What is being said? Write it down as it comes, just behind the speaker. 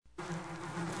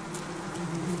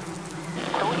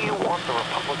the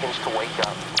Republicans to wake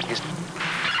up is the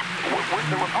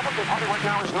Republican Party right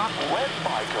now is not led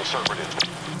by conservatives.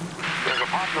 There's a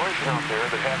population out there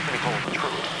that has to be told the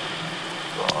truth.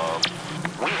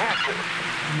 We have to.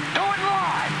 Do it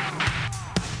live!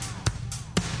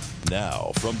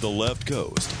 Now, from the left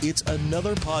coast, it's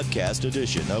another podcast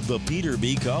edition of The Peter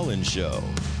B. Collins Show.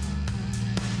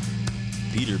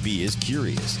 Peter B. is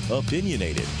curious,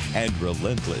 opinionated, and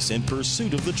relentless in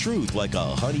pursuit of the truth like a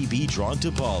honeybee drawn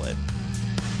to pollen.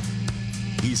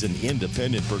 He's an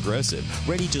independent progressive,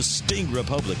 ready to sting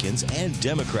Republicans and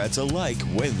Democrats alike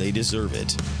when they deserve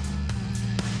it.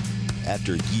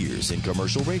 After years in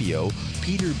commercial radio,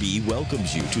 Peter B.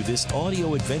 welcomes you to this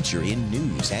audio adventure in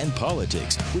news and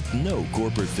politics with no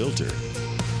corporate filter.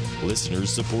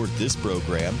 Listeners support this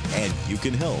program, and you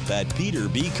can help at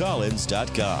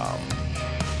peterbcollins.com.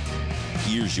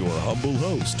 Here's your humble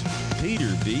host,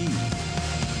 Peter B.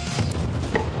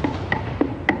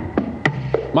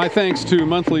 My thanks to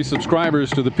monthly subscribers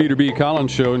to the Peter B.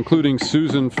 Collins Show, including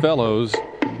Susan Fellows,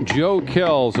 Joe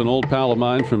Kells, an old pal of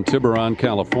mine from Tiburon,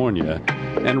 California,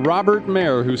 and Robert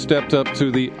Mayer, who stepped up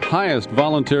to the highest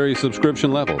voluntary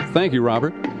subscription level. Thank you,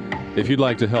 Robert. If you'd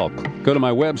like to help, go to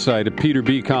my website at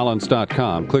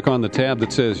peterbcollins.com. Click on the tab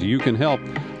that says You Can Help.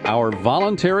 Our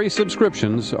voluntary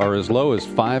subscriptions are as low as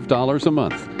 $5 a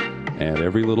month, and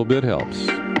every little bit helps.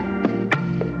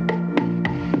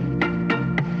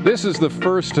 This is the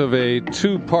first of a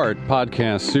two-part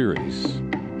podcast series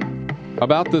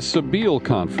about the Sabeel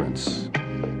Conference,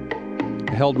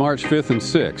 held March 5th and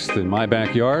 6th in my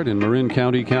backyard in Marin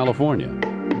County, California.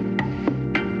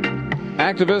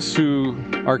 Activists who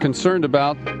are concerned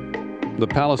about the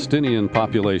Palestinian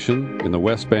population in the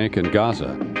West Bank and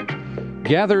Gaza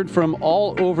gathered from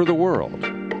all over the world.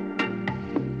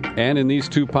 And in these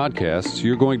two podcasts,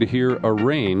 you're going to hear a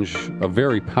range of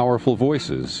very powerful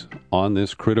voices on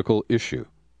this critical issue.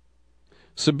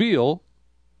 Sabeel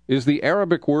is the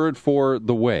Arabic word for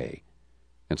the way,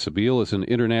 and Sabeel is an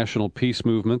international peace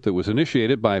movement that was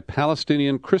initiated by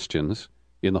Palestinian Christians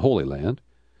in the Holy Land.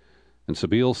 And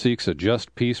Sabeel seeks a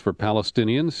just peace for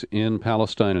Palestinians in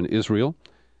Palestine and Israel.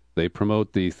 They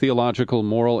promote the theological,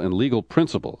 moral, and legal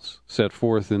principles set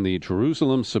forth in the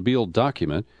Jerusalem Sabeel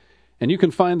document, and you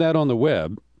can find that on the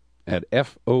web at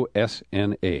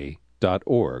fosna.org.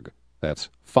 That's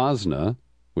FOSNA,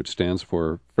 which stands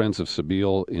for Friends of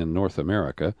Sabeel in North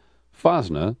America,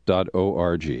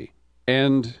 fosna.org.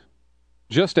 And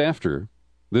just after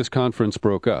this conference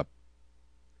broke up,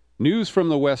 news from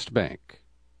the West Bank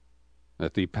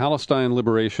that the Palestine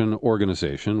Liberation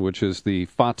Organization, which is the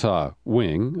Fatah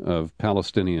wing of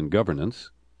Palestinian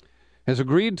governance, has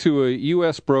agreed to a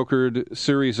U.S.-brokered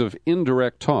series of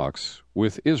indirect talks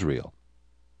with Israel.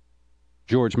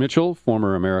 George Mitchell,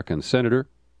 former American senator,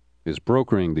 is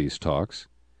brokering these talks,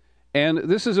 and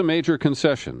this is a major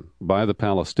concession by the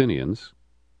Palestinians,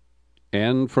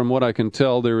 and from what I can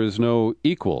tell, there is no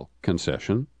equal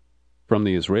concession from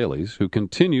the Israelis, who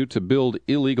continue to build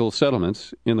illegal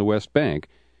settlements in the West Bank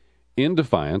in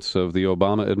defiance of the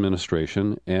Obama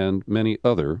administration and many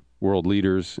other world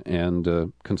leaders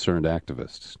and concerned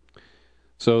activists.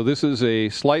 So this is a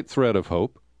slight thread of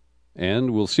hope,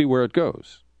 and we'll see where it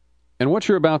goes. And what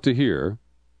you're about to hear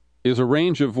is a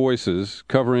range of voices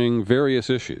covering various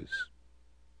issues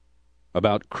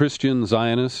about Christian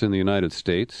Zionists in the United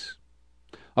States,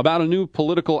 about a new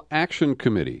political action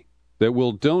committee that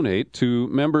will donate to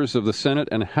members of the Senate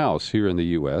and House here in the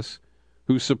U.S.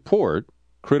 who support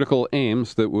critical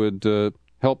aims that would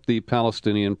help the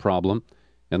Palestinian problem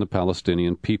and the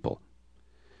Palestinian people.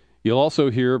 You'll also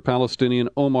hear Palestinian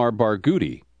Omar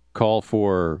Barghouti call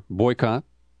for boycott,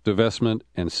 divestment,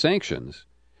 and sanctions.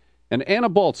 And Anna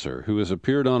Baltzer, who has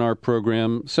appeared on our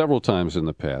program several times in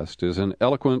the past, is an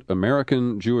eloquent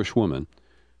American Jewish woman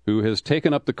who has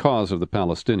taken up the cause of the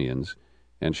Palestinians,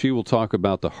 and she will talk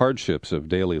about the hardships of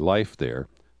daily life there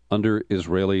under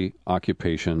Israeli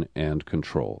occupation and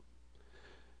control.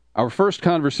 Our first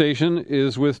conversation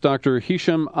is with Dr.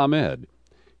 Hisham Ahmed.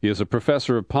 He is a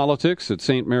professor of politics at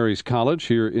St. Mary's College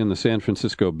here in the San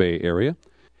Francisco Bay Area.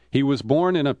 He was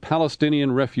born in a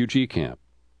Palestinian refugee camp,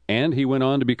 and he went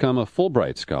on to become a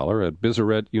Fulbright Scholar at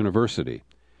Bizaret University.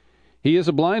 He is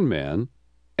a blind man,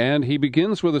 and he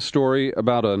begins with a story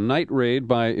about a night raid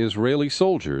by Israeli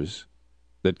soldiers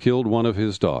that killed one of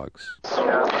his dogs.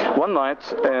 One night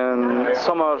in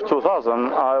summer 2000,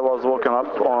 I was woken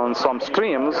up on some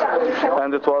screams,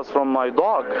 and it was from my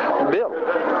dog, Bill.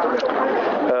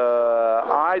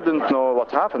 I didn't know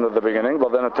what happened at the beginning,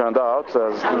 but then it turned out,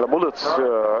 as the bullets,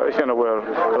 were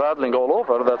rattling all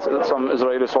over, that some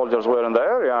Israeli soldiers were in the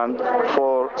area, and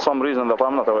for some reason that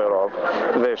I'm not aware of,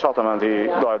 they shot him and he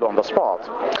died on the spot.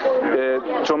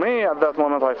 To me, at that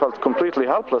moment, I felt completely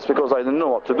helpless because I didn't know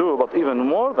what to do, but even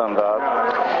more than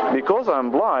that, because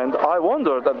I'm blind, I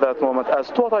wondered at that moment as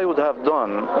to what I would have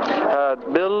done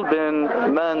had Bill been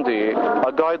Mandy,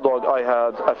 a guide dog I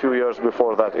had a few years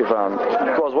before that event.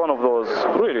 It was one of those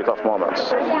really tough moments.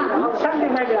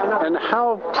 And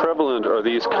how prevalent are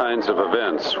these kinds of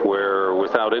events where,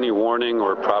 without any warning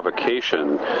or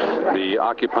provocation, the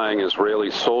occupying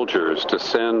Israeli soldiers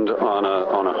descend on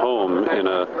a home in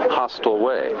a hostile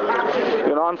way?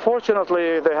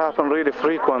 Unfortunately, they happen really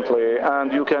frequently,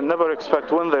 and you can never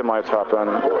expect when they might happen.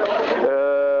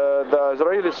 The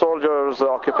Israeli soldiers, the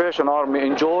occupation army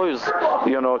enjoys,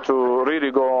 to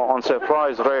really go on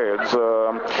surprise raids.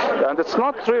 And it's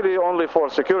not really only for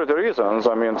security reasons.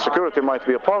 I mean, security might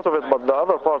be a part of it, but the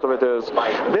other part of it is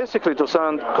basically to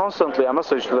send constantly a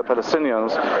message to the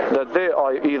Palestinians that they,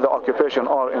 i.e. the occupation,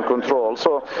 are in control.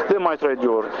 So they might raid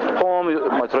your home,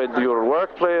 they might raid your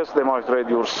workplace, they might raid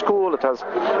your school. It has,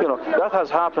 that has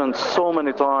happened so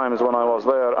many times when I was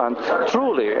there. And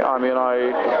truly,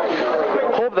 I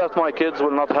hope that my kids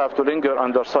will not have to linger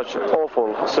under such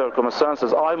awful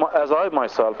circumstances, as I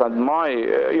myself and my,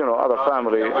 other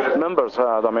family members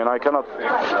had. I cannot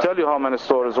tell you how many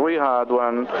stories we had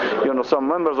when, some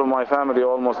members of my family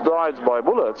almost died by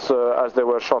bullets as they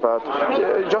were shot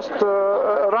at, just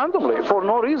randomly, for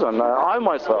no reason. I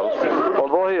myself,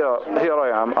 although here I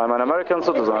am, I'm an American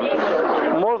citizen,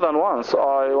 more than once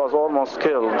I was almost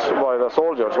killed by the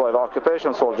soldiers, by the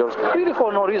occupation soldiers, really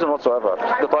for no reason whatsoever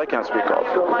that I can speak of.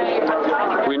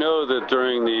 We know that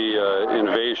during the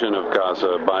invasion of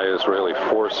Gaza by Israeli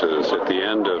forces at the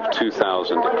end of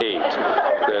 2008,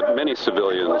 that many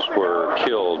civilians were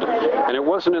killed, and it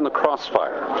wasn't in the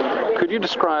crossfire. Could you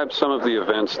describe some of the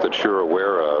events that you're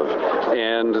aware of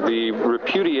and the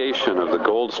repudiation of the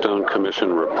Goldstone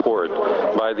Commission report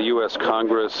by the U.S.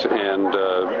 Congress and,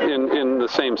 in the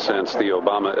same sense, the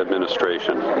Obama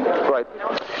administration? Right.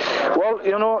 Well,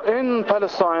 in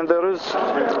Palestine there is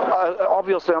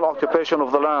obviously an occupation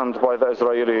of the land by the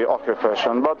Israeli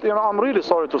occupation, but I'm really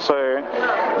sorry to say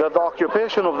that the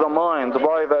occupation of the mind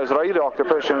by the Israeli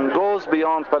occupation goes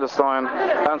beyond Palestine,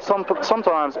 and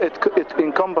sometimes it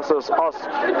encompasses us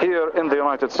here in the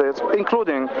United States,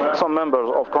 including some members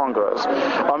of Congress.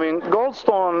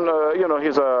 Goldstone,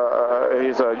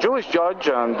 he's a Jewish judge,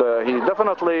 and he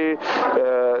definitely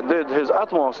did his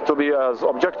utmost to be as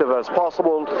objective as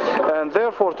possible, and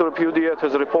therefore to repudiate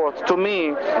his report, to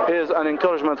me, is an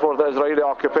encouragement for the Israeli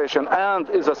occupation and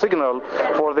is a signal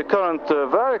for the current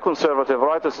very conservative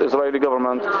rightist Israeli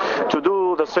government to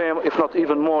do the same, if not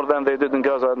even more, than they did in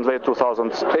Gaza in late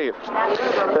 2008.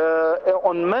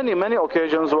 On many, many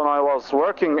occasions when I was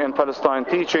working in Palestine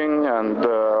teaching and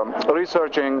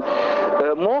researching,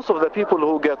 most of the people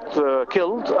who get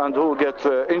killed and who get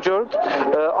injured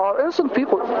are innocent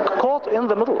people caught in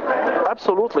the middle.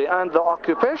 Absolutely. And the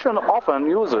occupation often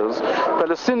uses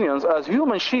Palestinians as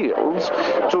human shields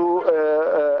to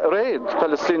raid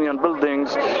Palestinian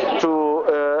buildings,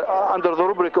 under the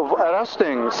rubric of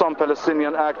arresting some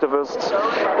Palestinian activists.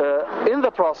 In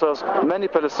the process, many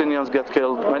Palestinians get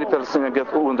killed, many Palestinians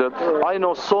get wounded. I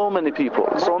know so many people,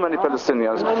 so many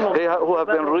Palestinians who have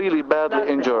been really badly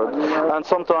injured, and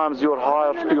sometimes your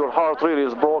heart really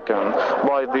is broken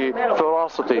by the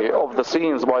ferocity of the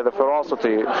scenes, by the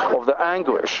ferocity of the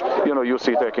anguish you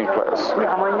see taking place.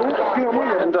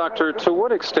 And Doctor, to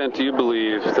what extent do you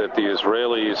believe that the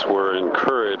Israelis were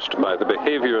encouraged by the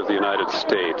behavior of the United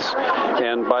States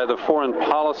and by the foreign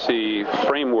policy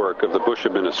framework of the Bush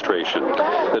administration,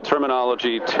 the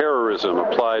terminology terrorism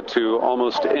applied to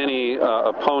almost any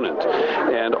opponent,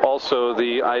 and also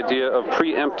the idea of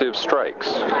preemptive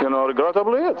strikes?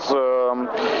 Regrettably, it's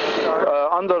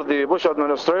under the Bush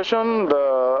administration,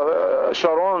 the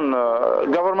Sharon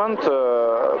government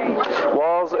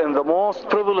was in the most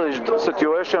privileged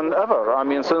situation ever.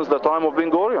 Since the time of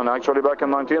Ben-Gurion, actually back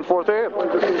in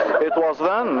 1948. It was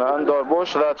then under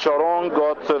Bush that Sharon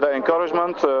got the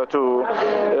encouragement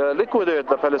to liquidate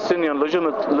the Palestinian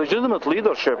legitimate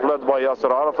leadership led by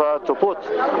Yasser Arafat, to put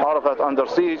Arafat under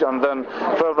siege, and then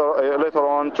further later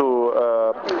on to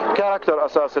character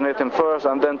assassinate him first,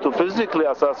 and then to physically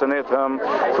assassinate him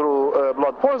through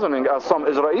blood poisoning, as some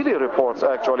Israeli reports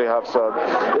actually have said.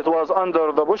 It was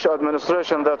under the Bush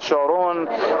administration that Sharon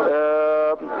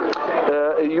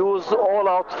use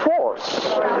all-out force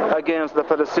against the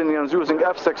Palestinians using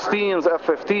F-16s,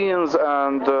 F-15s,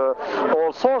 and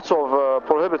all sorts of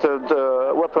prohibited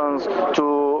weapons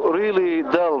to really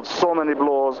dealt so many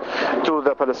blows to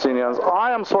the Palestinians.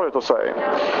 I am sorry to say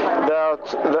that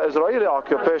the Israeli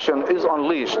occupation is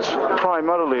unleashed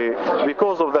primarily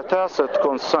because of the tacit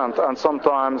consent and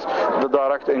sometimes the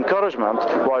direct encouragement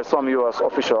by some U.S.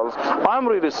 officials. I'm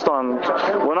really stunned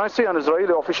when I see an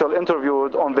Israeli official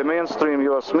interviewed on the mainstream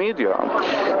U.S. media.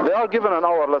 They are given an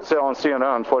hour, let's say, on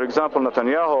CNN, for example,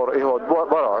 Netanyahu or Ehud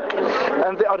Barak,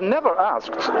 and they are never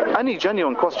asked any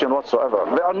genuine question whatsoever.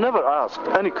 They are never asked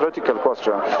any critical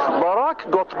question. Barak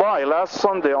got by last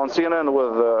Sunday on CNN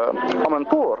with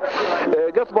Amanpour,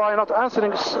 got by not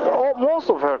answering most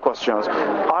of her questions.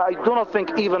 I do not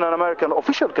think even an American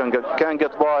official can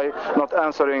get by not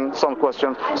answering some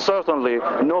questions. Certainly,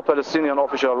 no Palestinian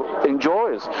official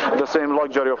enjoys the same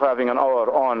luxury of having an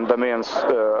hour on the main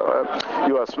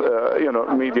U.S.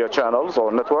 Media channels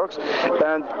or networks.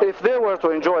 And if they were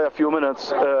to enjoy a few minutes,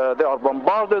 they are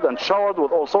bombarded and showered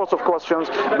with all sorts of questions,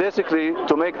 basically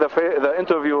to make the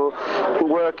interview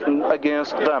work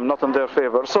against them, not in their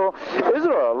favor. So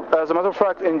Israel, as a matter of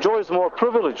fact, enjoys more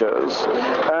privileges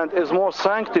and is more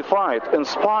sanctified in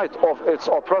spite of its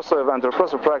oppressive and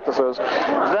repressive practices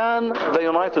than the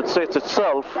United States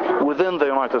itself within the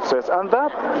United States. And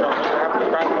that,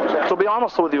 to be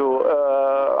honest with you,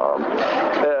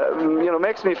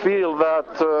 makes me feel that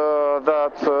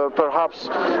perhaps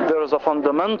there is a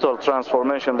fundamental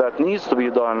transformation that needs to be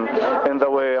done in the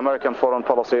way American foreign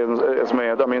policy is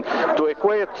made. I mean, to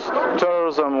equate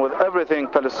terrorism with everything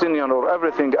Palestinian or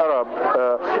everything Arab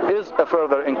is a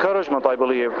further encouragement, I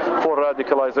believe, for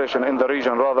radicalization in the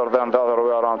region rather than the other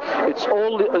way around. It's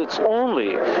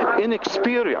only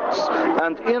inexperience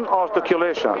and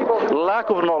inarticulation,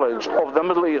 lack of knowledge of the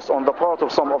Middle East on the part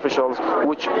of some officials,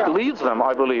 which leads them,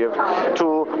 I believe,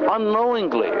 to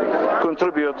unknowingly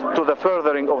contribute to the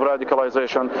furthering of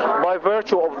radicalization by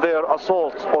virtue of their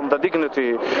assault on the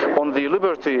dignity, on the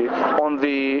liberty, on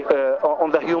the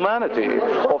humanity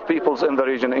of peoples in the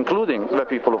region, including the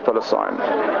people of Palestine.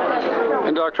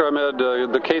 And Dr. Ahmed,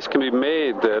 the case can be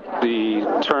made that the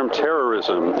term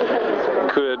terrorism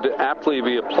could aptly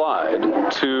be applied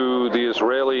to the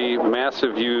Israeli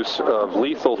massive use of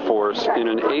lethal force in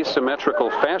an asymmetrical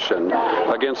fashion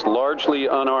against largely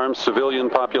unarmed civilian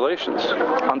populations.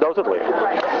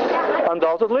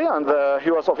 Undoubtedly, and the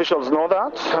U.S. officials know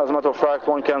that. As a matter of fact,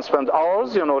 one can spend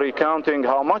hours, recounting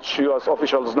how much U.S.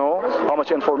 officials know, how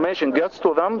much information gets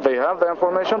to them. They have the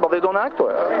information, but they don't act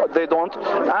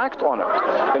on it.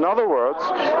 In other words,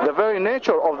 the very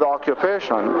nature of the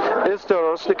occupation is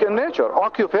terroristic in nature.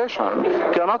 Occupation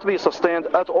cannot be sustained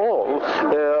at all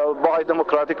by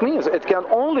democratic means. It can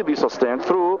only be sustained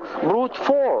through brute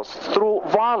force, through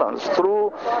violence,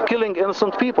 through killing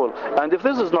innocent people. And if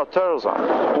this is not terrorism,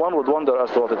 one would wonder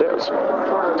as to what it is.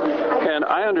 And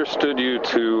I understood you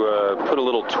to put a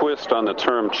little twist on the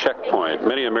term checkpoint.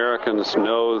 Many Americans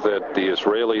know that the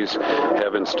Israelis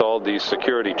have installed these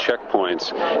security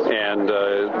checkpoints, and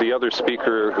the other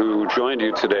speaker who joined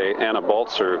you today, Anna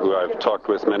Baltzer, who I've talked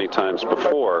with many times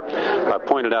before,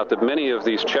 pointed out that many of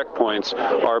these checkpoints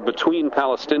are between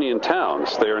Palestinian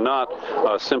towns. They are not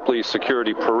simply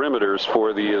security perimeters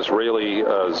for the Israeli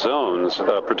zones,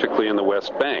 particularly in the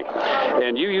West Bank.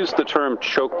 And you used the term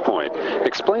choke point.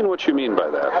 Explain what you mean by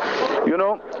that.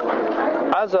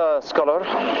 As a scholar,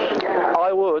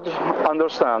 I would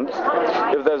understand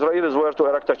if the Israelis were to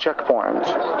erect a checkpoint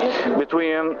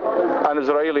between an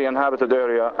Israeli inhabited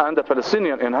area and a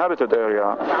Palestinian inhabited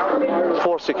area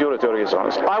for security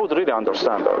reasons. I would really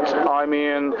understand that. I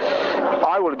mean,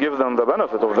 I will give them the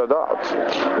benefit of the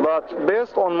doubt. But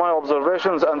based on my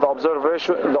observations and the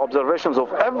observations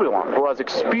of everyone who has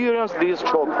experienced these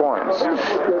choke points,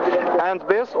 and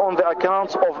based on the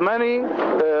accounts of many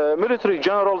military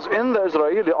generals in the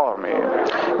Israeli army,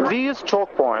 these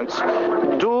choke points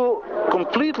do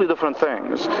completely different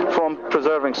things from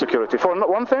preserving security. For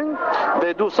one thing,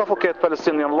 they do suffocate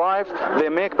Palestinian life. They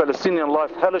make Palestinian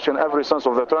life hellish in every sense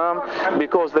of the term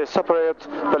because they separate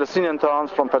Palestinian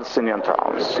towns from Palestinian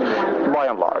towns, by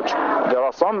and large. There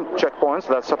are some checkpoints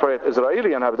that separate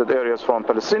Israeli inhabited areas from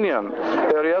Palestinian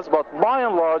areas, but by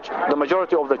and large, the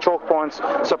majority of the choke points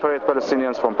separate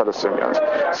Palestinians from Palestinians.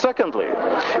 Secondly,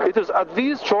 it is at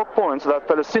these choke points that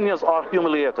Palestinians are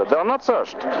humiliated. They are not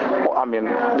searched. I mean,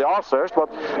 they are searched, but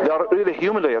they are really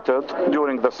humiliated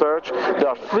during the search. They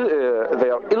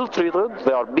are ill-treated.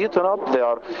 They are beaten up. They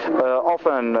are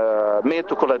often made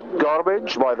to collect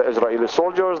garbage by the Israeli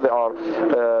soldiers. They are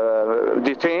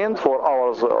detained for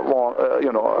hours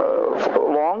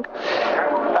long.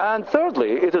 And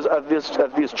thirdly, it is at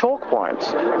these choke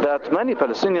points that many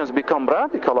Palestinians become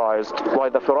radicalized by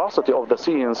the ferocity of the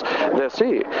scenes they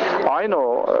see. I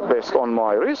know, based on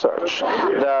my research,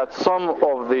 that some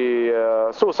of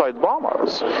the suicide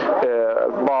bombers,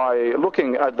 by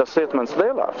looking at the statements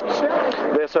they left,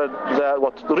 they said that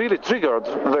what really triggered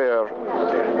their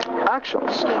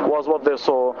actions was what they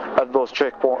saw at those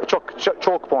choke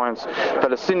points: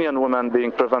 Palestinian women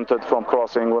being prevented from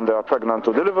crossing when they are pregnant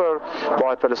to deliver,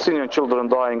 by Palestinian children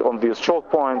dying on these choke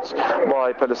points,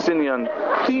 by Palestinian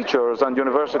teachers and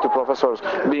university professors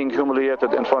being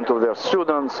humiliated in front of their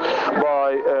students,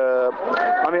 by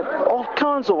all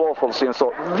kinds of awful scenes.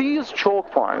 So these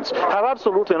choke points have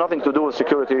absolutely nothing to do with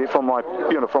security from my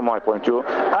point of view.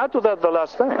 Add to that the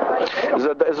last thing is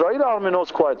that the Israeli army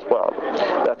knows quite well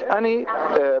that any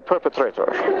perpetrator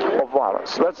of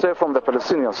violence, let's say from the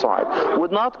Palestinian side,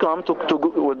 would not cross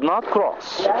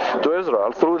to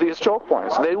Israel through these choke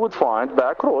points. They would find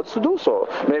back roads to do so,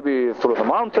 maybe through the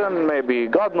mountain, maybe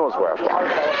God knows where from.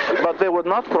 But they would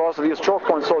not cross these choke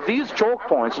points. So these choke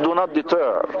points do not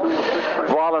deter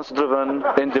violence-driven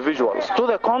individuals. To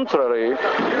the contrary,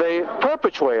 they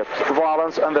perpetuate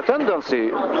violence and the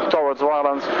tendency towards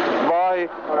violence by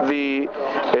the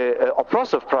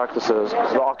oppressive practices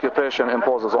the occupation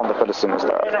imposes on the Palestinians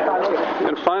there.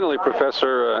 And finally,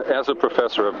 Professor, as a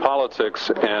professor of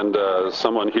politics and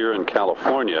someone here in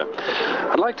California,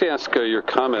 I'd like to ask your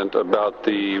comment about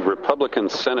the Republican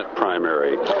Senate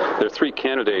primary. There are three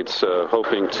candidates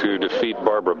hoping to defeat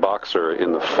Barbara Boxer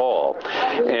in the fall.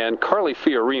 And Carly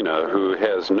Fiorina, who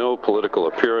has no political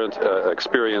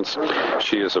experience,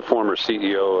 she is a former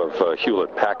CEO of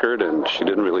Hewlett-Packard, and she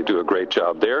didn't really do a great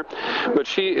job there. But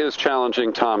she is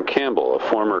challenging Tom Campbell, a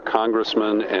former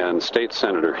congressman and state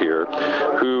senator here,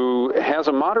 who has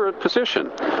a moderate position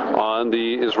on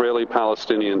the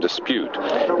Israeli-Palestinian dispute.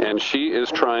 And she is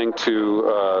trying to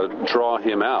draw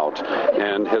him out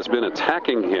and has been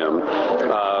attacking him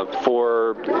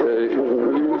for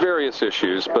various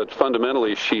issues, but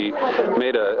fundamentally she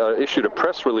issued a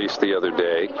press release the other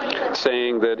day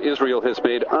saying that Israel has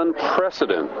made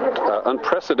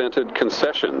unprecedented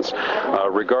concessions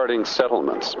regarding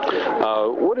settlements.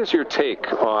 What is your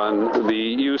take on the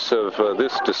use of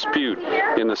this dispute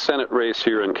in the Senate race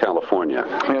here in California?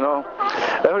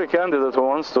 Every candidate who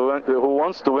wants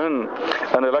to win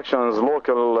an elections,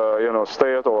 local,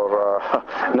 state or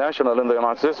national in the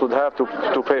United States, would have to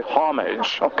pay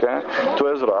homage, to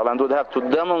Israel, and would have to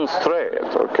demonstrate,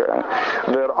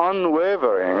 their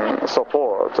unwavering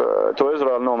support to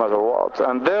Israel no matter what.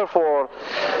 And therefore,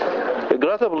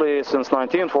 regrettably, since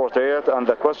 1948, and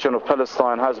the question of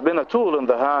Palestine has been a tool in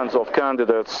the hands of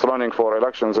candidates running for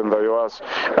elections in the U.S.,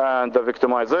 and the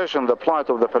victimization, the plight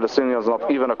of the Palestinians,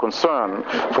 not even a concern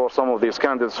for some of these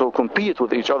candidates who compete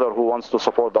with each other who wants to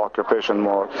support the occupation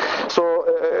more. So,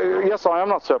 yes, I am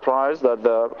not surprised that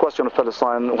the question of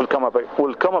Palestine will come up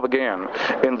again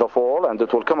in the fall, and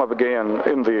it will come up again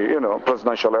in the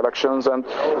presidential elections, and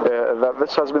that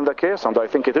this has been the case. And I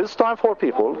think it is time for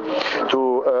people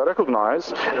to recognize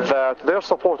that their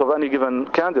support of any given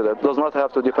candidate does not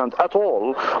have to depend at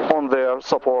all on their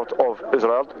support of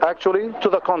Israel. Actually, to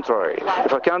the contrary,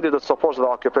 if a candidate supports the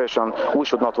occupation, we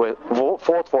should not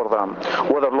vote for them,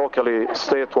 whether locally,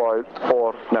 statewide,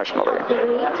 or nationally.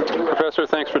 Professor,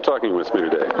 thanks for talking with me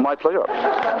today. My pleasure.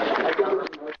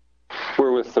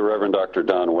 We're with the Reverend Dr.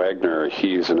 Don Wagner.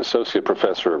 He's an associate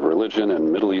professor of religion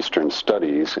and Middle Eastern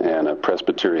studies and a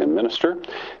Presbyterian minister,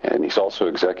 and he's also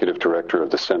executive director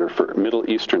of the Center for Middle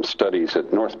Eastern Studies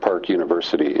at North Park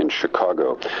University in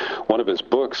Chicago. One of his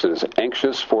books is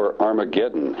Anxious for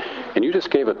Armageddon, and you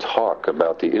just gave a talk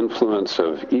about the influence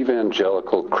of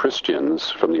evangelical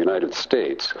Christians from the United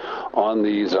States on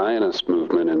the Zionist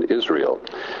movement in Israel.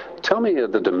 Tell me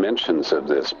the dimensions of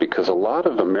this, because a lot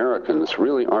of Americans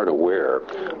really aren't aware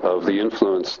of the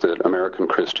influence that American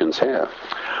Christians have.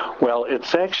 Well,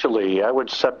 it's actually, I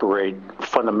would separate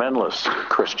fundamentalist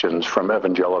Christians from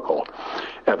evangelical.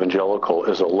 Evangelical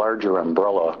is a larger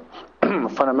umbrella.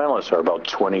 Fundamentalists are about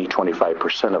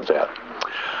 20-25% of that.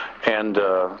 And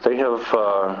they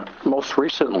have most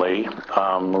recently,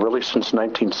 really since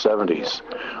 1970s,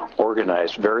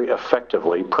 organized very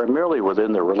effectively, primarily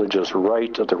within the religious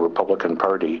right of the Republican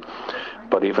Party,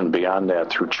 but even beyond that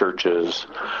through churches.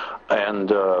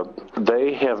 And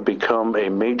they have become a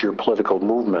major political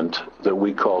movement that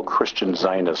we call Christian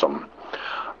Zionism.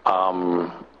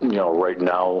 Right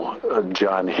now,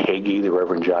 John Hagee, the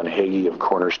Reverend John Hagee of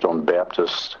Cornerstone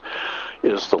Baptist,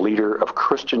 is the leader of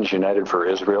Christians United for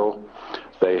Israel.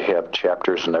 They have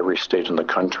chapters in every state in the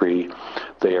country.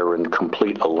 They are in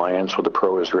complete alliance with the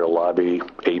pro-Israel lobby,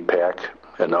 AIPAC,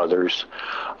 and others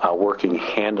working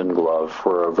hand in glove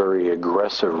for a very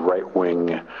aggressive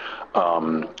right-wing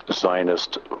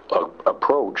Zionist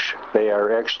approach. They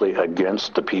are actually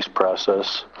against the peace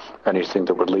process. Anything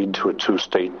that would lead to a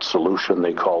two-state solution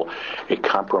they call a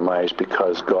compromise,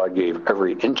 because God gave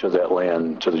every inch of that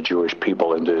land to the Jewish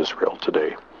people and to Israel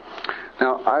today.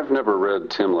 Now, I've never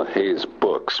read Tim LaHaye's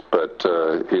books, but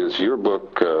is your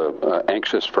book,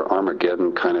 Anxious for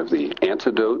Armageddon, kind of the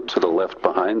antidote to the Left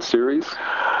Behind series?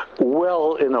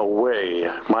 Well, in a way,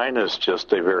 mine is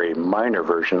just a very minor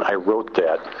version. I wrote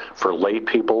that for lay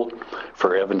people,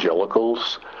 for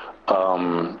evangelicals,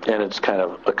 and it's kind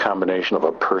of a combination of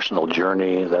a personal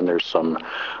journey. Then there's some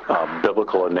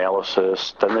biblical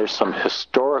analysis. Then there's some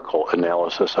historical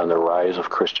analysis on the rise of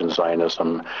Christian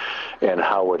Zionism and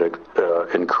how it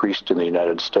increased in the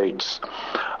United States.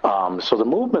 So the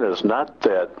movement is not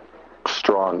that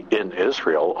strong in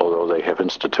Israel, although they have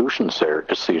institutions there.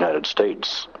 It's the United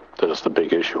States that is the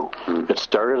big issue. It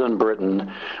started in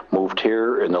Britain, moved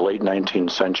here in the late 19th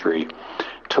century,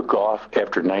 took off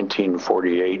after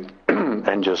 1948,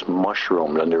 and just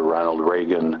mushroomed under Ronald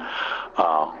Reagan.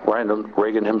 Ronald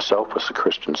Reagan himself was a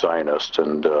Christian Zionist,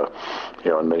 and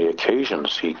on many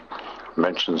occasions he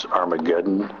mentions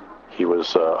Armageddon. He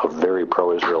was a very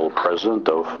pro-Israel president,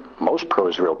 most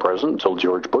pro-Israel president until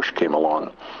George Bush came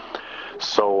along.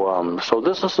 So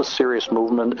this is a serious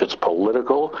movement. It's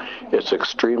political. It's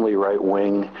extremely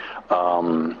right-wing,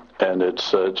 and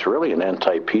it's really an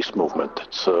anti-peace movement.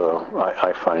 It's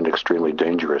I find extremely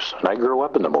dangerous. And I grew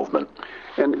up in the movement.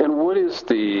 And what is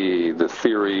the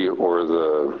theory or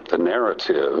the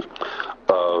narrative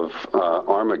of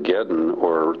Armageddon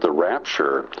or the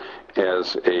rapture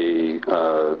as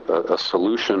a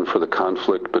solution for the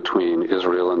conflict between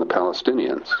Israel and the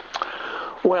Palestinians?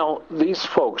 Well, these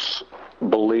folks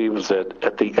believe that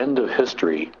at the end of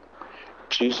history,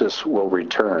 Jesus will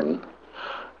return,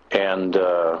 and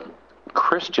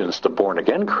Christians, the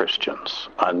born-again Christians,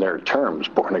 on their terms,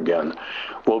 born again,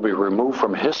 will be removed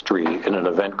from history in an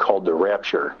event called the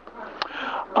rapture.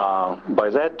 By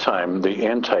that time, the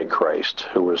Antichrist,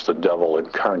 who is the devil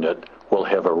incarnate, will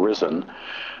have arisen,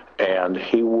 and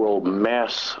he will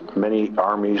mass many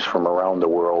armies from around the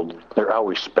world. They're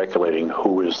always speculating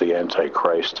who is the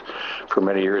Antichrist. For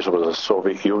many years it was the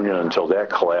Soviet Union until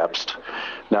that collapsed.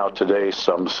 Now today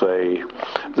some say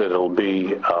that it'll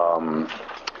be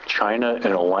China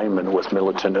in alignment with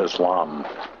militant Islam.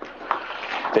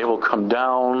 They will come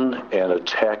down and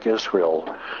attack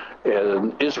Israel,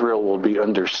 and Israel will be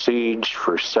under siege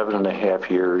for 7.5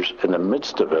 years. In the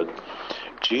midst of it,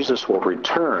 Jesus will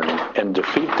return and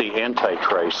defeat the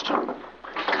Antichrist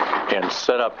and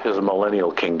set up his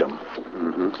millennial kingdom.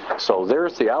 Mm-hmm. So their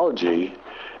theology,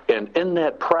 and in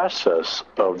that process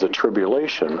of the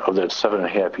tribulation of that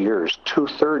 7.5 years,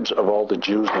 2/3 of all the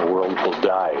Jews in the world will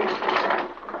die.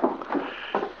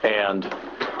 And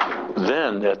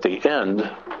then at the end,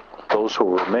 those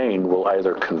who remain will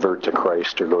either convert to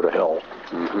Christ or go to hell.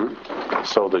 Mm-hmm.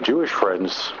 So the Jewish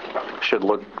friends should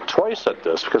look twice at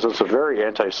this, because it's a very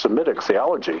anti-Semitic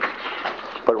theology.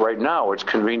 But right now it's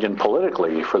convenient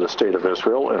politically for the state of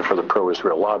Israel and for the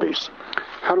pro-Israel lobbies.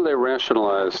 How do they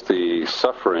rationalize the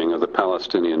suffering of the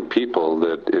Palestinian people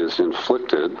that is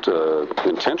inflicted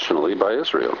intentionally by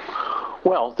Israel?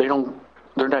 Well,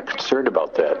 they're not concerned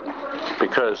about that,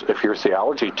 because if your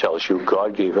theology tells you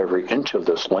God gave every inch of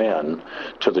this land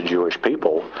to the Jewish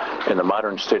people in the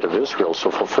modern state of Israel, so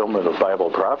fulfillment of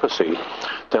Bible prophecy,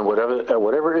 then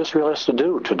whatever Israel has to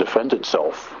do to defend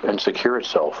itself and secure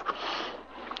itself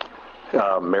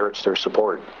merits their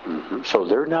support. Mm-hmm. So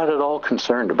they're not at all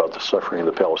concerned about the suffering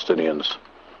of the Palestinians,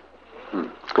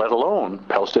 let alone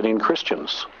Palestinian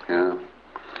Christians. Yeah.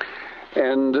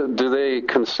 And do they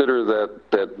consider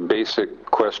that basic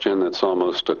question that's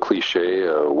almost a cliche,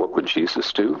 what would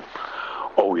Jesus do?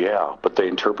 Oh, yeah, but they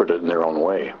interpret it in their own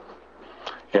way.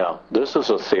 Yeah, this is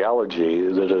a theology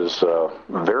that is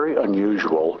very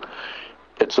unusual.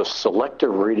 It's a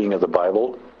selective reading of the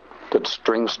Bible that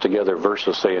strings together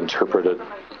verses they interpret it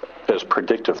as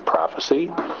predictive prophecy,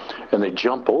 and they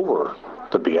jump over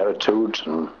the Beatitudes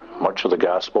and much of the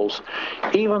Gospels.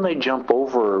 Even they jump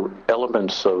over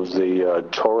elements of the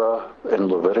Torah in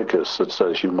Leviticus that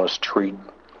says you must treat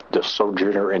the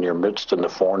sojourner in your midst and the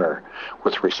foreigner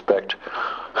with respect.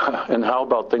 And how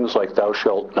about things like thou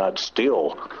shalt not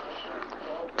steal,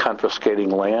 confiscating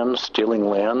land, stealing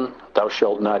land, thou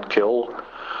shalt not kill,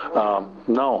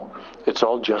 No, it's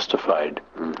all justified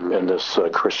in this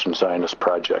Christian Zionist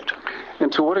project.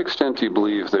 And to what extent do you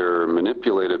believe they're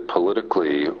manipulated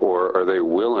politically, or are they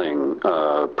willing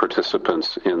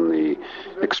participants in the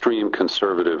extreme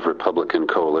conservative Republican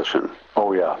coalition?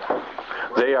 Oh, yeah.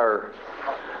 They are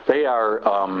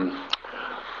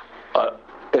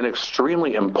an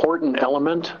extremely important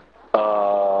element.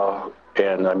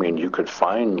 And, I mean, you could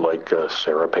find, like,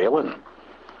 Sarah Palin,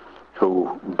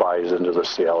 who buys into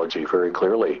this theology very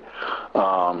clearly.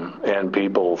 And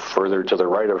people further to the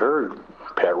right of her,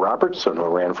 Pat Robertson, who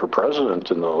ran for president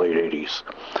in the late 80s.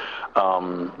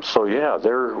 So, yeah,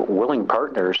 they're willing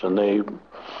partners, and they,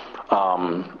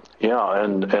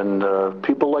 and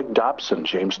people like Dobson,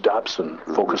 James Dobson,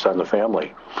 Focus on the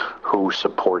Family, who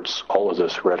supports all of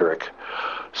this rhetoric.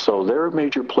 So they're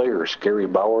major players, Gary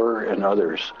Bauer and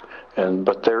others.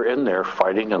 But they're in there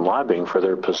fighting and lobbying for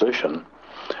their position.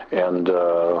 And,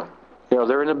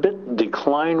 they're in a bit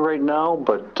decline right now,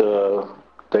 but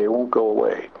they won't go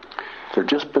away. They're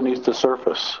just beneath the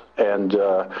surface. And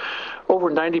over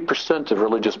 90% of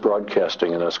religious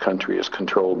broadcasting in this country is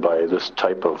controlled by this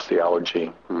type of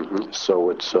theology. Mm-hmm. So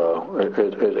it's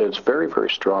very, very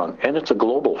strong. And it's a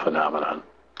global phenomenon.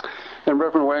 And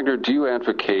Reverend Wagner, do you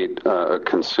advocate a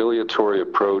conciliatory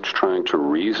approach, trying to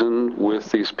reason with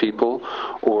these people,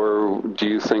 or do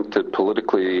you think that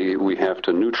politically we have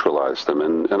to neutralize them?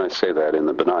 And I say that in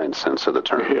the benign sense of the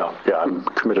term. Yeah, I'm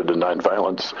committed to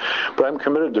nonviolence, but I'm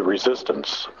committed to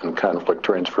resistance and conflict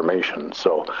transformation.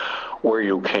 So where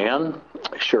you can,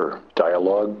 sure,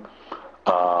 dialogue,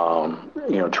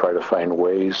 try to find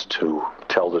ways to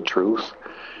tell the truth,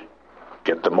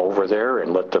 get them over there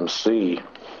and let them see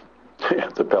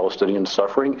the Palestinian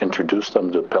suffering, introduce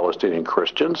them to Palestinian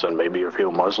Christians and maybe a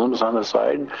few Muslims on the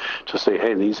side to say,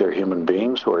 hey, these are human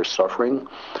beings who are suffering.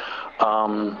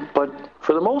 But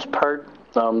for the most part,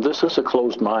 this is a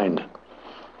closed mind.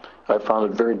 I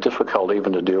found it very difficult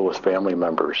even to deal with family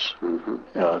members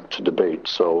to debate.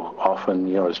 So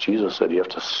often, as Jesus said, you have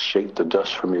to shake the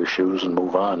dust from your shoes and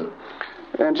move on.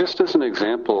 And just as an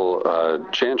example,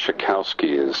 Jan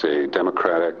Schakowsky is a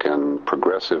Democratic and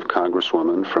progressive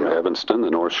congresswoman from Evanston, the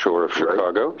North Shore of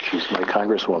Chicago. She's my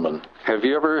congresswoman. Have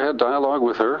you ever had dialogue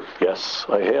with her? Yes,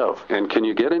 I have. And can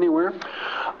you get anywhere?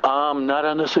 Not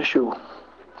on this issue.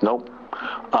 Nope.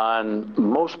 On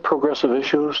most progressive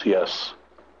issues, yes.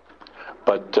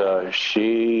 But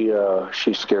she's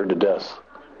scared to death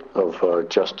of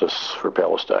justice for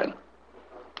Palestine.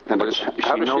 And how does she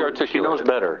articulate She knows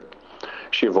better.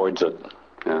 She avoids it.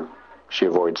 Yeah. She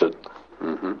avoids it.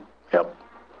 Mm-hmm. Yep.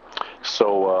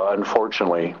 So,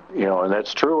 unfortunately, and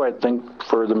that's true, I think,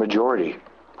 for the majority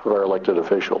of our elected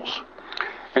officials.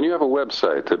 And you have a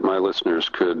website that my listeners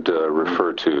could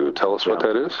refer to. Tell us what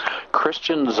that is.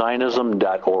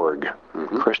 ChristianZionism.org.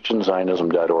 Mm-hmm.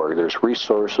 ChristianZionism.org. There's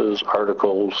resources,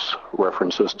 articles,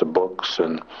 references to books,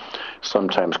 and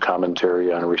sometimes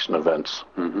commentary on recent events.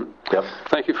 Mm-hmm. Yep.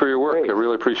 Thank you for your work. Great. I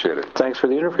really appreciate it. Thanks for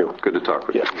the interview. Good to talk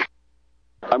with you.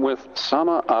 I'm with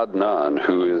Sama Adnan,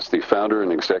 who is the founder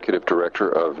and executive director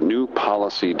of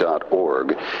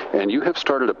NewPolicy.org, and you have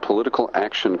started a political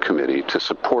action committee to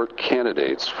support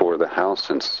candidates for the House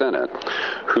and Senate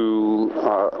who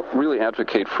really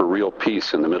advocate for real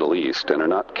peace in the Middle East and are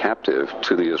not captive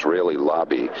to the Israeli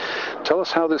lobby. Tell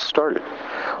us how this started.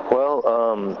 Well,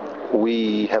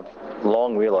 we have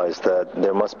long realized that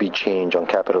there must be change on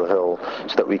Capitol Hill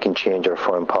so that we can change our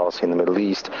foreign policy in the Middle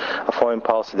East, a foreign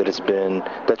policy that has been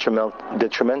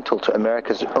detrimental to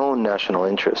America's own national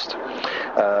interest.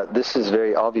 This is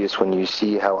very obvious when you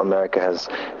see how America has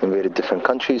invaded different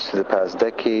countries through the past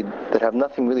decade that have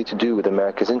nothing really to do with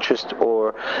America's interest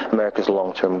or America's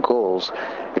long-term goals,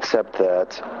 except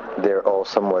that they're all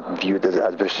somewhat viewed as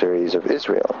adversaries of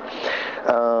Israel.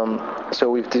 So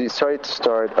we've decided to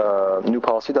start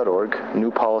NewPolicy.org.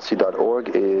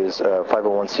 NewPolicy.org is a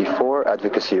 501c4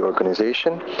 advocacy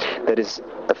organization that is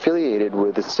affiliated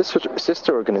with a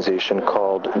sister organization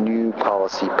called New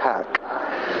Policy PAC.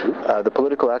 The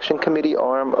Political Action Committee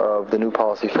arm of the New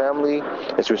Policy family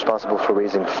is responsible for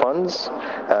raising funds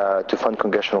to fund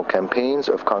congressional campaigns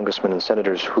of congressmen and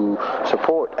senators who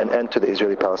support an end to the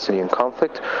Israeli-Palestinian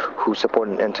conflict, who support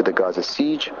an end to the Gaza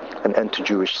siege, an end to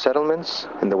Jewish settlements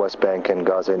in the West Bank and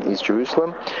Gaza and East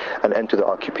Jerusalem, an end to the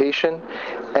occupation,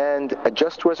 and a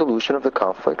just resolution of the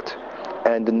conflict,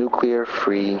 and the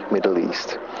nuclear-free Middle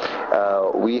East.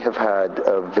 We have had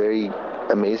a very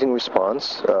amazing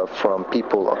response from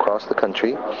people across the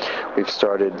country. We've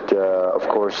started, of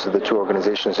course, the two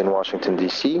organizations in Washington,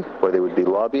 D.C., where they would be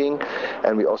lobbying,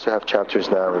 and we also have chapters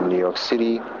now in New York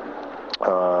City,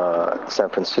 San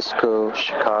Francisco,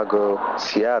 Chicago,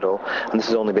 Seattle, and this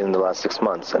has only been in the last 6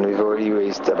 months. And we've already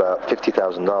raised about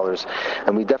 $50,000,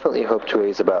 and we definitely hope to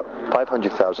raise about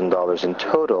 $500,000 in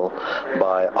total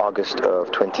by August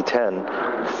of 2010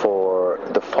 for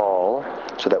the fall,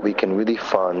 so that we can really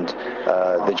fund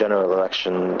the general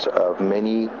elections of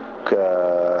many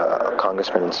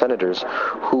congressmen and senators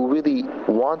who really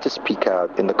want to speak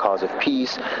out in the cause of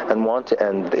peace and want to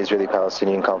end the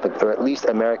Israeli-Palestinian conflict, or at least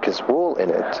America's role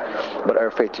in it, but are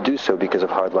afraid to do so because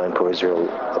of hardline pro-Israel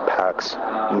PACs,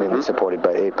 mainly supported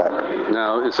by AIPAC.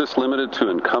 Now, is this limited to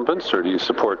incumbents, or do you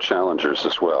support challengers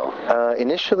as well?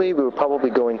 Initially, we were probably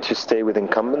going to stay with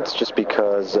incumbents, just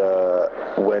because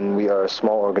when we are a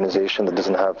small organization that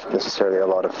doesn't have necessarily a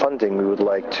lot of funding, we would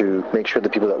like to make sure the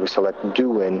people that we select do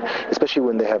win, especially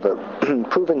when they have a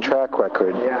proven track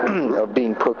record of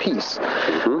being pro-peace.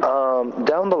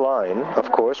 Down the line,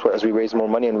 of course, as we raise more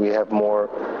money and we have more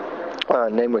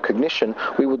name recognition,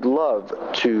 we would love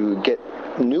to get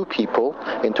new people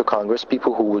into Congress,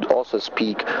 people who would also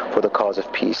speak for the cause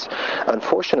of peace.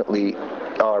 Unfortunately,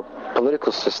 our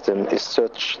political system is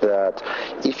such that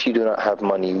if you do not have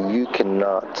money, you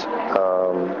cannot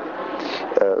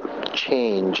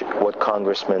change what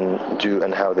congressmen do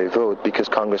and how they vote, because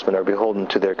congressmen are beholden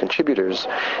to their contributors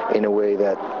in a way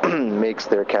that makes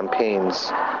their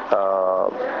campaigns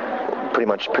pretty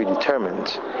much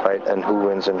predetermined, right? And who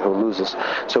wins and who loses.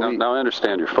 So now I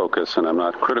understand your focus, and I'm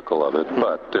not critical of it,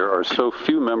 but there are so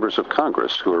few members of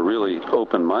Congress who are really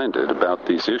open-minded about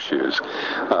these issues.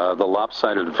 The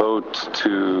lopsided vote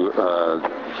to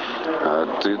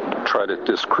try to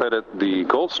discredit the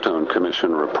Goldstone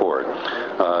Commission report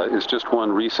is just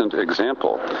one recent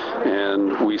example.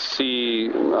 And we see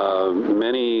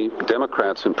many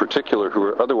Democrats in particular who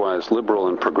are otherwise liberal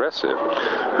and progressive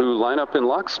who line up in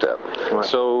lockstep. Right.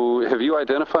 So have you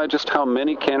identified just how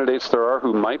many candidates there are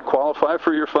who might qualify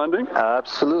for your funding?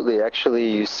 Absolutely. Actually,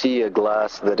 you see a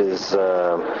glass that is,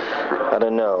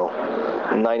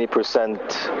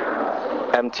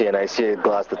 90% empty, and I see a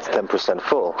glass that's 10%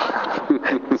 full.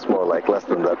 It's more like less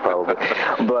than that, probably.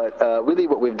 But really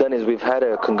what we've done is we've had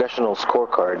a congressional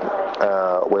scorecard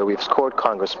where we've scored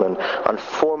congressmen on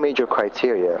 4 major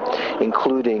criteria,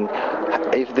 including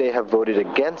if they have voted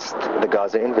against the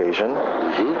Gaza invasion,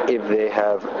 if they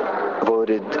have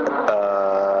voted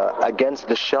against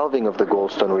the shelving of the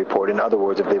Goldstone report. In other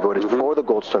words, if they voted for the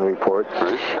Goldstone report,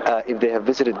 if they have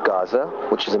visited Gaza,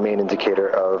 which is a main indicator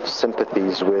of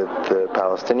sympathies with the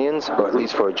Palestinians, or at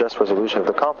least for a just resolution of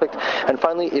the conflict, and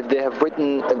finally, if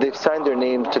they've signed their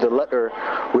name to the letter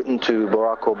written to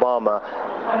Barack Obama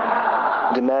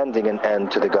demanding an end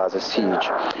to the Gaza siege.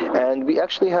 And we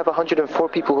actually have 104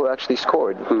 people who actually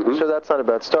scored. So that's not a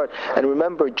bad start. And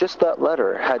remember, just that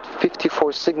letter had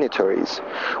 54 signatories,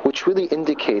 which really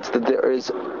indicates that there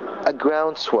is a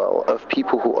groundswell of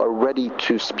people who are ready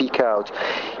to speak out,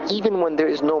 even when there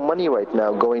is no money right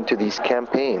now going to these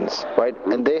campaigns, right?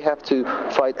 And they have to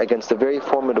fight against a very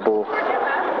formidable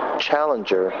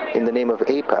challenger in the name of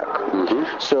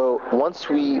AIPAC. So once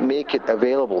we make it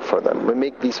available for them, we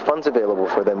make these funds available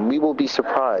for them, we will be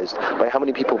surprised by how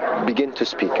many people begin to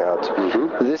speak out.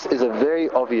 This is a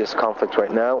very obvious conflict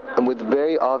right now, and with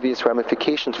very obvious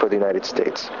ramifications for the United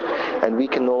States. And we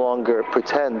can no longer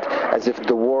pretend as if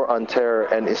the war on terror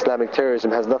and Islamic terrorism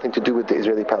has nothing to do with the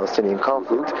Israeli-Palestinian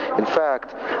conflict. In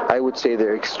fact, I would say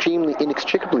they're extremely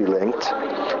inextricably linked,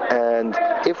 and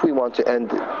if we want to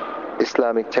end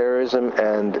Islamic terrorism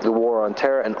and the war on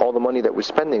terror and all the money that we're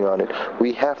spending on it,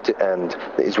 we have to end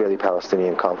the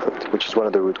Israeli-Palestinian conflict, which is one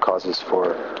of the root causes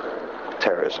for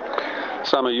terrorism.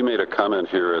 Sama, you made a comment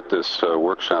here at this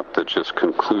workshop that just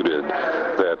concluded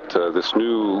that this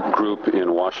new group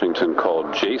in Washington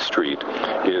called J Street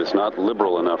is not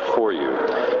liberal enough for you.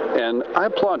 And I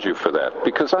applaud you for that,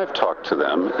 because I've talked to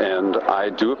them, and I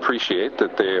do appreciate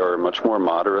that they are much more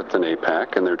moderate than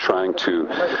AIPAC, and they're trying to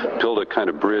build a kind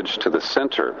of bridge to the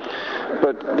center.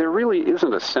 But there really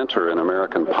isn't a center in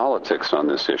American politics on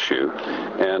this issue,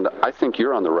 and I think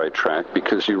you're on the right track,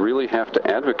 because you really have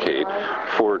to advocate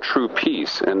for true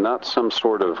peace and not some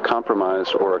sort of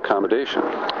compromise or accommodation.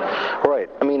 Right.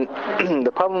 I mean,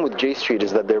 the problem with J Street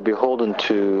is that they're beholden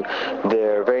to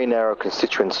their very narrow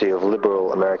constituency of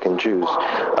liberal American Jews.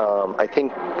 I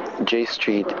think J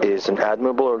Street is an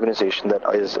admirable organization that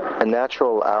is a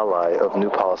natural ally of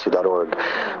newpolicy.org.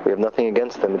 We have nothing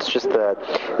against them. It's just that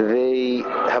they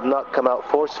have not come out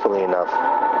forcefully enough.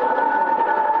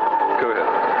 Go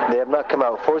ahead. They have not come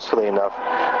out forcefully enough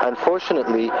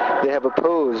Unfortunately, they have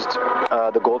opposed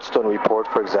the Goldstone report,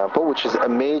 for example, which is a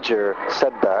major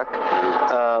setback.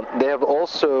 They have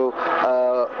also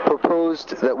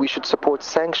proposed that we should support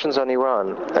sanctions on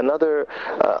Iran. Another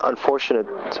unfortunate,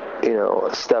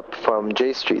 step from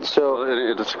J Street. So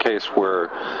it's a case where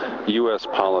U.S.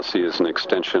 policy is an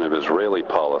extension of Israeli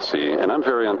policy, and I'm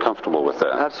very uncomfortable with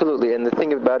that. Absolutely, and the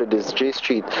thing about it is J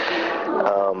Street,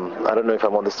 I don't know if I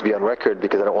want this to be on record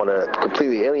because I don't want to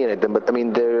completely alienate them, but we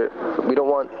don't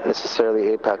want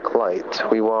necessarily AIPAC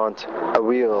light. We want a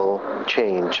real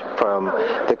change from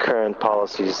the current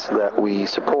policies that we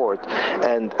support,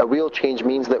 and a real change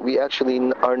means that we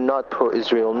actually are not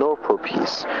pro-Israel nor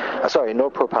pro-peace. Nor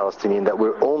pro-Palestinian, that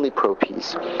we're only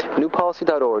pro-peace.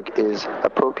 NewPolicy.org is a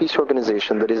pro-peace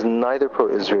organization that is neither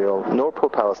pro-Israel nor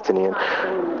pro-Palestinian.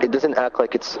 It doesn't act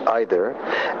like it's either,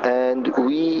 and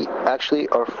we actually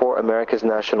are for America's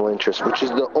national interest, which is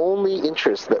the only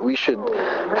interest that we should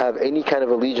have any kind of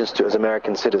allegiance to as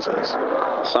American citizens.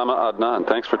 Sama Adnan,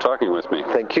 thanks for talking with me.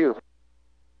 Thank you.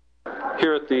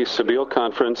 Here at the Sabeel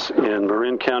Conference in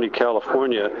Marin County,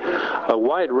 California, a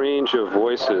wide range of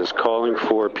voices calling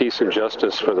for peace and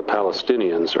justice for the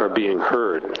Palestinians are being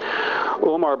heard.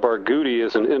 Omar Barghouti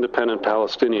is an independent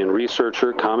Palestinian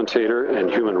researcher, commentator, and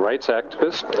human rights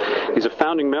activist. He's a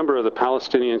founding member of the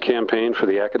Palestinian Campaign for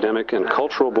the Academic and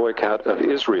Cultural Boycott of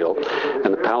Israel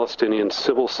and the Palestinian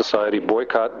Civil Society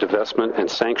Boycott, Divestment, and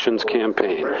Sanctions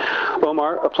Campaign.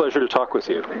 Omar, a pleasure to talk with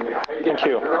you. Thank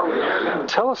you.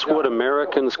 Tell us what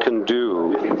Americans can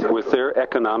do with their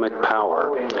economic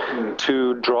power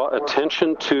to draw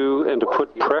attention to and to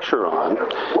put pressure on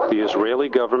the Israeli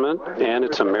government and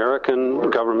its American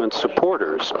government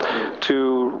supporters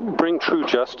to bring true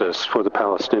justice for the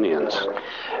Palestinians.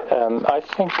 I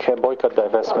think boycott,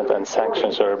 divestment, and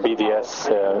sanctions, or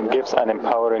BDS, gives an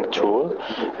empowering tool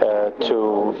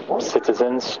to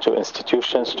citizens, to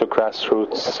institutions, to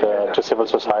grassroots, to civil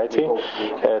society,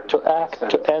 to act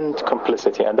to end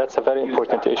complicity. And that's a very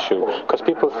important issue, because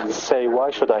people say,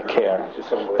 why should I care?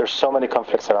 There's so many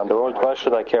conflicts around the world. Why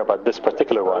should I care about this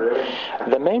particular one?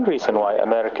 The main reason why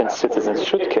American citizens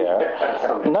should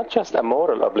care, not just a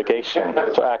moral obligation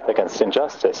to act against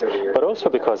injustice, but also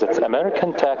because it's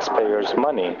American taxpayers'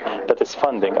 money that is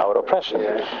funding our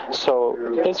oppression. So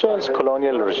Israel's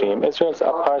colonial regime, Israel's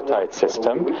apartheid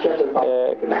system,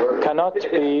 cannot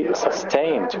be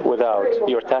sustained without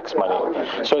your tax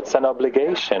money. So it's an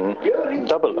obligation,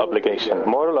 double obligation,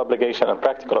 moral obligation and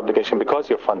practical obligation, because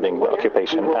you're funding the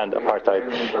occupation and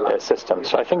apartheid system.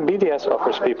 So I think BDS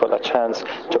offers people a chance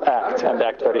to act, and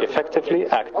act very effectively,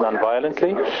 act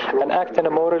non-violently, and act in a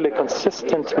morally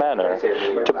consistent manner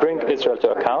to bring Israel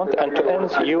to account and to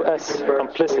end U.S.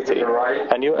 complicity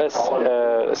and U.S.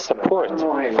 support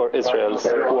for Israel's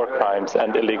war crimes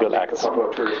and illegal acts.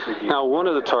 Now, one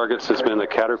of the targets has been the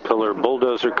Caterpillar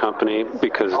Bulldozer Company,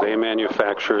 because they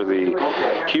manufacture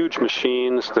the huge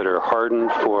machines that are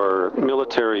hardened for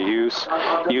military use,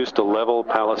 used to level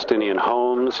Palestinian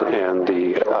homes and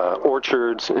the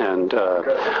orchards and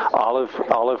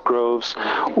olive groves.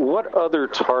 What other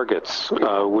targets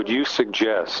would you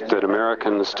suggest that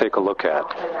Americans take a look at?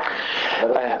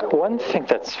 One thing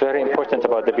that's very important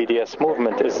about the BDS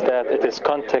movement is that it is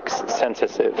context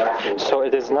sensitive. So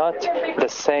it is not the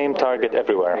same target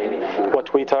everywhere.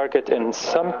 What we target in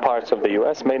some parts of the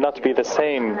U.S. may not be the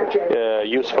same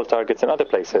useful targets in other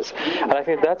places. And I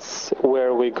think that's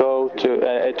where we go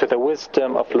to the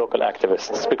wisdom of local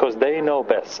activists, because they know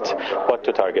best what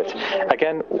to target.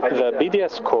 Again, the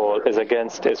BDS call is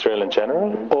against Israel in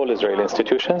general, all Israeli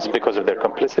institutions, because of their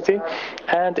complicity,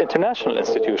 and international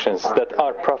institutions that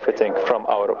are profiting from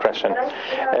our oppression.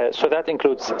 So that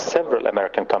includes several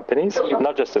American companies,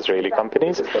 not just Israeli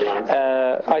companies.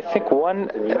 I think one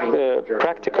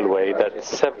practical way that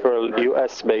several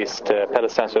U.S.-based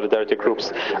Palestine solidarity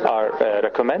groups are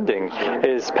recommending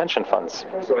is pension funds.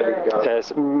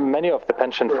 As many of the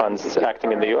pension funds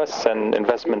acting in the U.S. and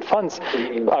investment funds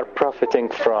are profiting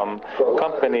from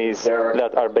companies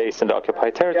that are based in the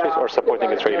occupied territories or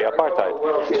supporting Israeli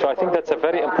apartheid. So I think that's a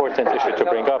very important issue to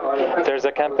bring up. There's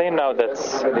a campaign now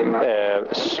that's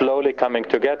slowly coming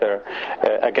together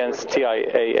against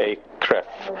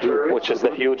TIAA-CREF, which is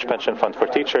the huge pension fund for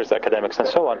teachers, academics, and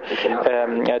so on.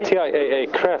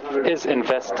 TIAA-CREF is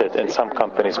invested in some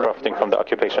companies profiting from the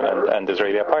occupation occupation and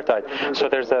Israeli apartheid. So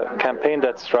there's a campaign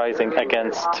that's rising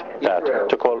against that,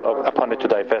 to call upon it to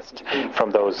divest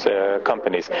from those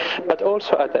companies. But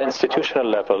also at the institutional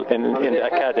level, in the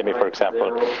academy, for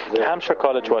example, Hampshire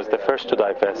College was the first to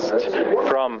divest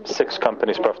from 6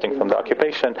 companies profiting from the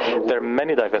occupation. There are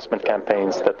many divestment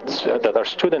campaigns that are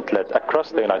student-led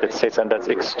across the United States, and that's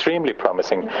extremely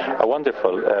promising. A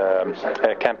wonderful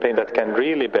campaign that can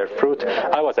really bear fruit.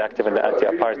 I was active in the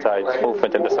anti-apartheid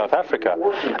movement in the South Africa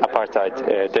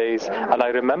apartheid days, and I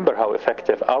remember how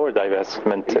effective our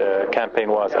divestment campaign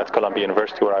was at Columbia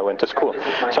University, where I went to school.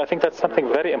 So I think that's something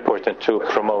very important to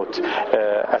promote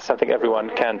as something everyone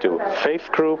can do. Faith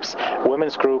groups,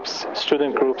 women's groups,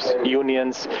 student groups,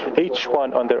 unions, each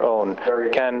one on their own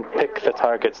can pick the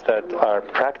targets that are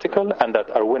practical and that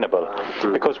are winnable.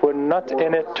 Because we're not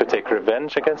in it to take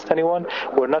revenge against anyone.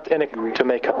 We're not in it to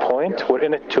make a point. We're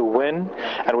in it to win,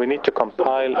 and we need to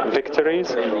compile victories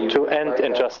to end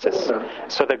injustice.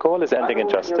 So the goal is ending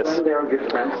injustice.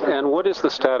 And what is the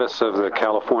status of the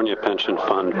California Pension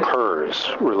Fund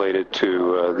PERS related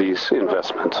to these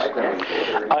investments?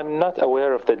 I'm not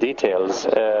aware of the details,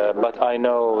 but I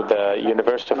know the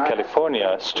University of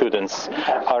California students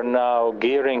are now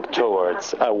gearing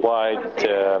towards a wide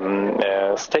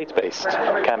state-based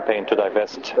campaign to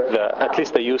divest at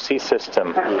least the UC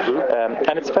system.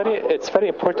 And it's very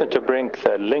important to bring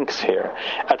the links here.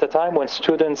 At a time when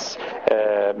students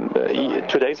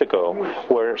 2 days ago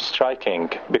were striking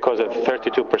because of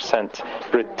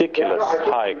 32% ridiculous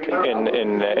hike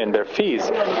in their fees,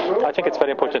 I think it's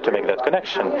very important to make that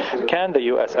connection. Can the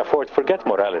U.S. afford, forget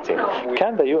morality,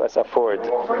 can the U.S. afford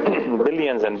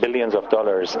billions and billions of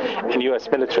dollars in U.S.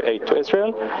 military aid to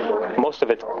Israel? Most of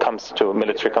it comes to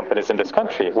military companies in this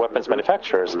country, weapons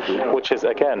manufacturers, which is,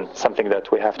 again, something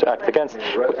that we have to act against.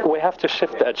 We have to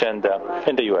shift the agenda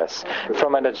in the U.S.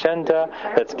 from an agenda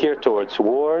that's geared towards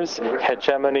wars,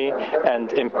 hegemony,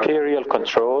 and imperial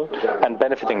control, and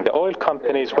benefiting the oil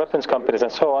companies, weapons companies,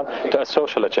 and so on, to a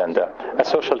social agenda, a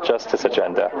social justice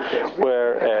agenda,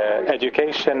 where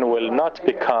education will not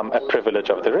become a privilege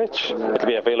of the rich. It will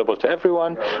be available to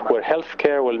everyone, where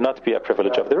healthcare will not be a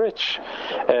privilege of the rich.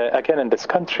 Again, in this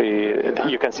country,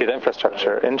 you can see the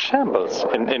infrastructure in shambles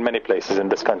in many places in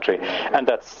this country, and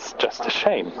that's just a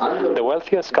shame. The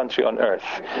wealthiest country on earth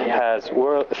has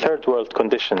third world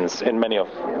conditions in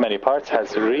many parts,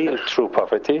 has real true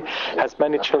poverty, has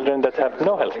many children that have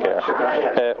no health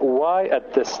care. Why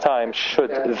at this time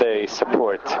should they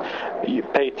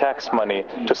pay tax money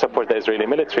to support the Israeli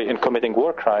military in committing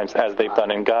war crimes as they've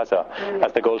done in Gaza,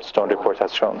 as the Goldstone report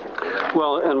has shown?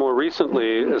 Well, and more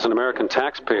recently, as an American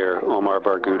taxpayer, Omar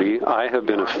Barghouti, I have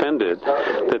been offended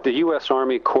that the U.S.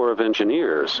 Army Corps of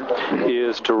Engineers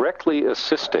is directly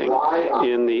assisting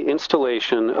in the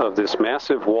installation of this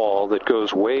massive wall that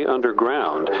goes way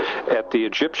underground at the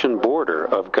Egyptian border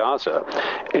of Gaza.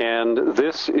 And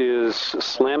this is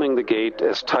slamming the gate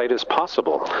as tight as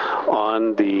possible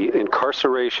on the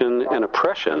incarceration and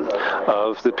oppression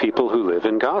of the people who live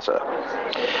in Gaza.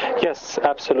 Yes,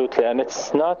 absolutely. And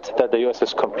it's not that the U.S.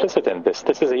 is complicit in this.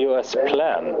 This is a U.S.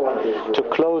 plan to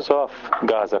close off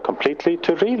Gaza completely,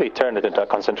 to really turn it into a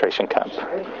concentration camp.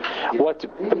 What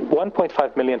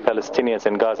 1.5 million Palestinians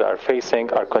in Gaza are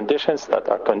facing are conditions that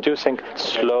are conducing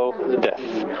slow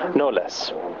death, no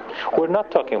less. We're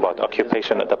not talking about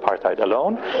occupation and apartheid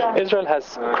alone. Israel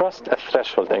has crossed a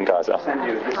threshold in Gaza.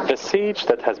 The siege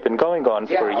that has been going on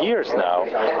for years now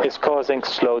is causing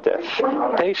slow death.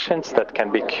 Patients that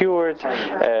can be cured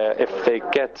if they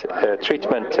get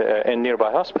treatment in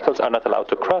nearby hospitals are not allowed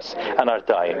to cross and are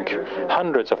dying.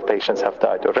 Hundreds of patients have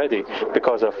died already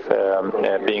because of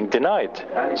being denied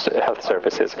health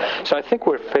services. So I think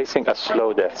we're facing a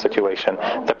slow death situation.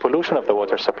 The pollution of the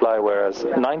water supply, whereas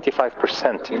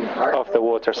 95% of the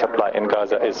water supply in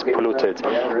Gaza is polluted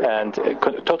and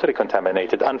totally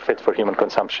contaminated, unfit for human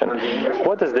consumption.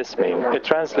 What does this mean? It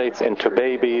translates into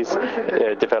babies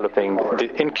developing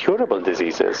incurable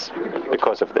diseases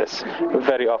because of this.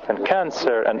 Very often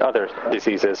cancer and other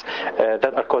diseases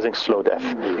that are causing slow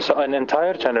death. So an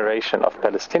entire generation of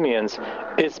Palestinians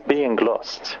is being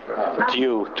lost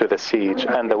due to the siege,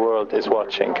 and the world is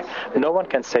watching. No one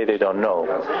can say they don't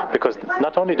know, because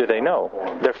not only do they know,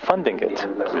 they're funding it.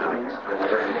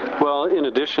 Well, in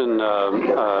addition,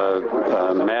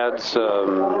 Mads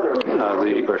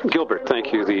Gilbert,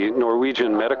 thank you, the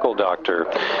Norwegian medical doctor,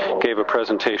 gave a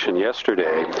presentation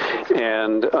yesterday,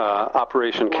 and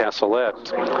Operation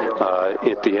Castellet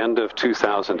at the end of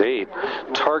 2008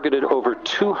 targeted over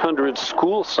 200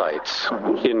 school sites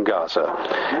in Gaza.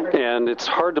 And it's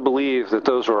hard to believe that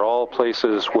those were all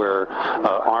places where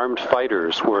armed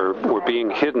fighters were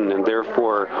being hidden and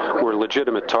therefore were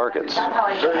legitimate targets.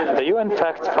 The UN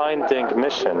fact-finding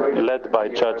mission led by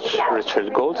Judge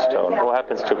Richard Goldstone, who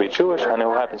happens to be Jewish and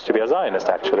who happens to be a Zionist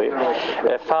actually,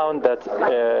 found that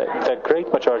the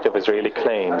great majority of Israeli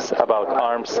claims about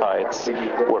armed sites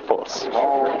were false.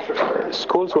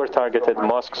 Schools were targeted,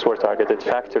 mosques were targeted,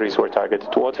 factories were targeted,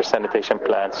 water sanitation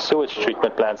plants, sewage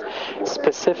treatment plants,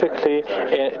 specifically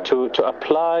to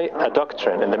apply a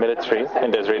doctrine in the military,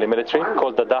 in the Israeli military,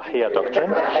 called the Dahia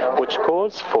doctrine, which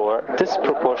calls for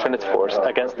disproportionate force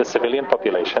against the civilian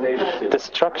population,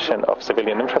 destruction of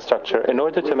civilian infrastructure in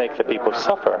order to make the people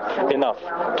suffer enough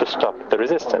to stop the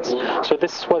resistance. So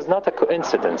this was not a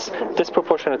coincidence.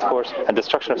 Disproportionate force and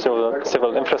destruction of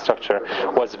civil infrastructure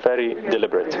was very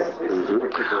deliberate.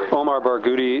 Mm-hmm. Omar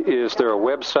Barghouti, is there a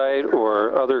website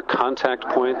or other contact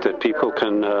point that people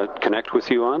can connect with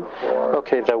you on?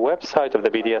 Okay, the website of the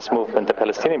BDS movement, the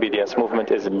Palestinian BDS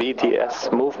movement, is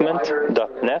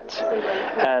bdsmovement.net,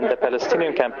 and the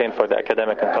Palestinian campaign for the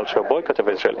academic and cultural boycott of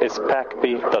Israel is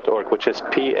pacbi.org, which is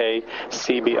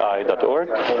PACBI.org.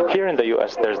 Here in the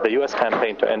U.S., there's the U.S.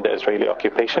 campaign to end the Israeli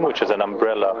occupation, which is an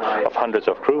umbrella of hundreds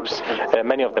of groups.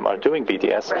 Many of them are doing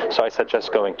BDS, so I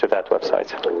suggest going to that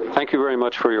website. Thank you very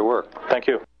much for your work. Thank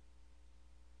you.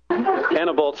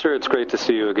 Anna Baltzer, it's great to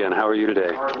see you again. How are you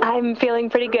today? I'm feeling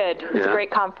pretty good. It's a great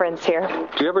conference here.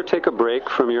 Do you ever take a break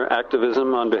from your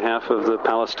activism on behalf of the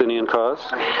Palestinian cause?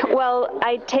 Well,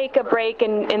 I take a break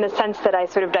in the sense that I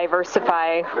sort of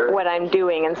diversify what I'm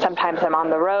doing, and sometimes I'm on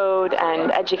the road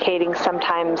and educating,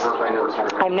 sometimes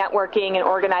I'm networking and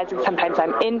organizing, sometimes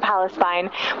I'm in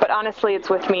Palestine, but honestly it's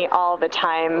with me all the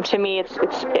time. To me, it's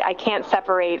I can't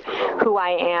separate who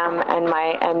I am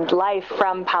and life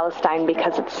from Palestine,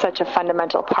 because it's such a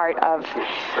fundamental part of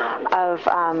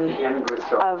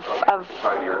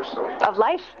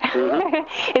life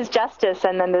is justice,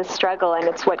 and then the struggle, and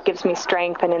it's what gives me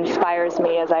strength and inspires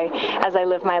me as I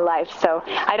live my life. So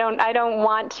I don't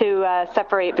want to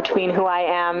separate between who I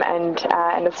am and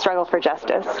the struggle for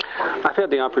justice. I've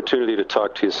had the opportunity to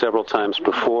talk to you several times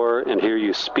before and hear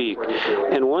you speak,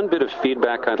 and one bit of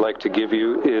feedback I'd like to give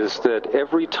you is that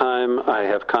every time I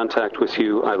have contact with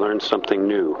you, I learn something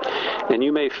new. And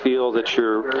you may feel that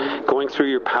you're going through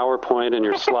your PowerPoint and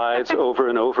your slides over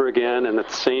and over again, and that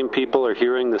the same people are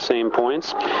hearing the same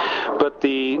points. But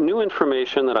the new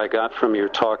information that I got from your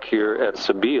talk here at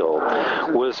Sabeel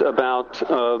was about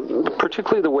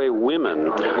particularly the way women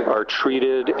are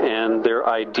treated and their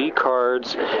ID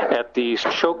cards at these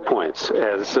choke points,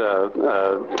 as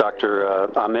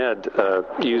Dr. Ahmed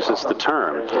uses the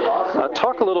term.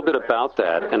 Talk a little bit about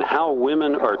that and how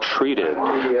women are treated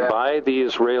by the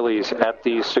Israelis at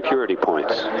these security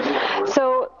points.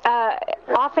 So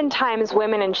oftentimes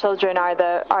women and children are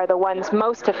the ones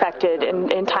most affected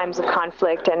in times of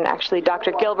conflict, and actually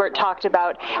Dr. Gilbert talked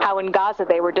about how in Gaza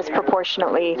they were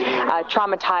disproportionately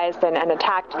traumatized and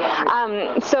attacked.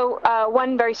 So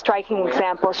one very striking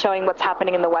example showing what's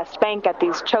happening in the West Bank at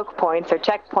these choke points or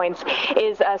checkpoints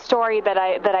is a story that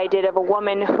I did of a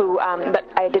woman who that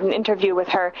I did an interview with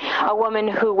her, a woman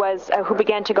who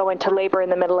began to go into labor in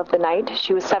the middle of the night.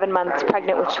 She was 7 months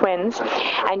pregnant with twins,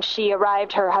 and she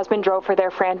arrived. Her husband drove her there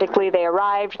frantically. They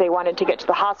arrived. They wanted to get to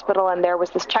the hospital, and there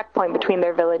was this checkpoint between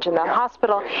their village and the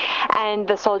hospital. And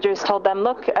the soldiers told them,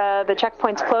 "Look, the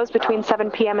checkpoint's closed between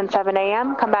 7 p.m. and 7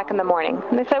 a.m. Come back in the morning."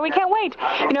 And they said, "We can't wait.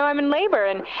 I'm in labor."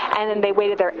 And then they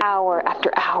waited there hour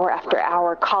after hour after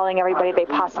hour, calling everybody they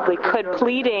possibly could,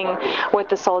 pleading with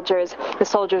the soldiers. The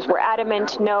soldiers were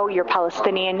adamant, "No, you're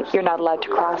Palestinian. You're not allowed to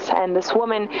cross." And this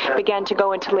woman began to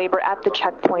go into labor at the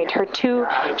checkpoint. Her 2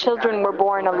 children were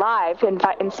born alive,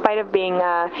 in spite of being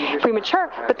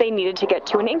premature, but they needed to get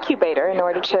to an incubator in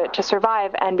order to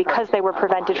survive. And because they were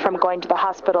prevented from going to the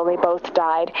hospital, they both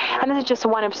died. And this is just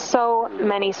one of so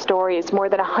many stories. More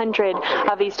than 100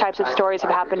 of these types of stories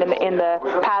have happened in the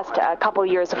past couple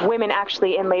years of women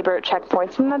actually in labor at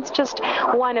checkpoints. And that's just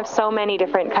one of so many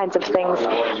different kinds of things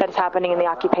that is happening in the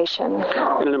occupation.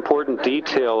 And an important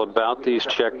detail about these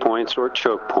checkpoints or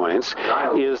choke points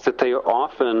is that they are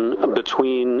often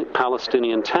between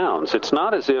Palestinian towns. It's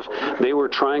not as if they were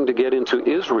trying to get into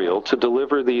Israel to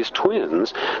deliver these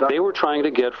twins. They were trying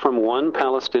to get from one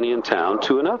Palestinian town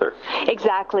to another.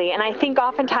 Exactly. And I think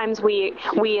oftentimes we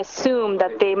assume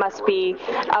that they must be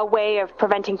a way of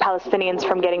preventing Palestinians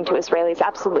from getting to Israelis.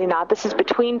 Absolutely not. This is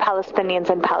between Palestinians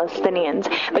and Palestinians,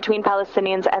 between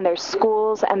Palestinians and their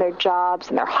schools and their jobs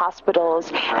and their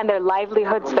hospitals and their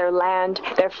livelihoods, their land,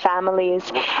 their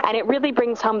families. And it really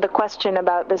brings home the question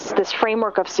about this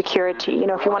framework of security. You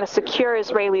know, if you want to secure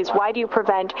Israelis, why do you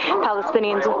prevent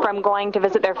Palestinians from going to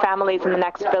visit their families in the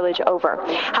next village over?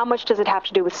 How much does it have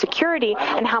to do with security,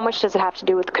 and how much does it have to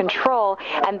do with control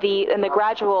and the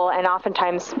gradual and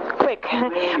oftentimes quick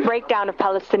breakdown of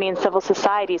Palestinian civil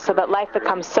society, so that life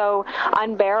becomes so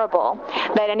unbearable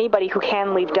that anybody who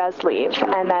can leave does leave,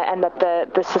 and that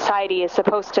the society is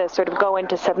supposed to sort of go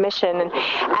into submission.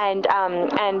 And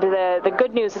the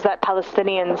good news is that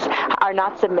Palestinians are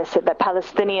not submissive. That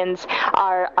Palestinians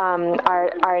are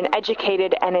an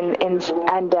educated and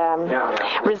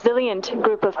resilient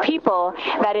group of people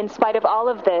that, in spite of all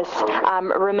of this,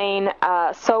 remain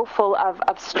so full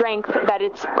of strength that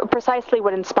it's precisely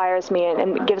what inspires me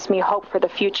and gives me hope for the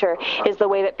future, is the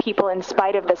way that people, in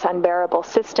spite of this unbearable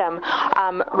system,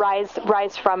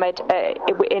 rise from it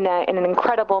in an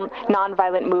incredible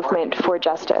nonviolent movement for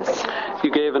justice.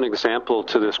 You gave an example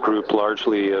to this group,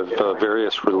 largely of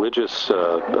various religious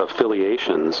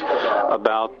affiliations,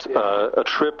 about a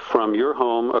trip from your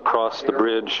home across the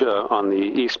bridge on the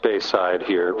East Bay side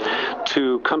here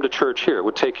to come to church here. It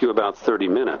would take you about 30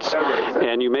 minutes.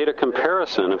 And you made a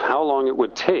comparison of how long it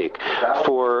would take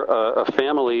for a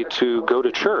family to go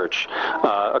to church.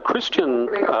 A Christian,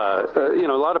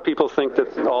 a lot of people think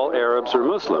that all Arabs are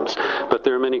Muslims, but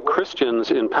there are many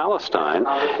Christians in Palestine,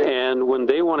 and when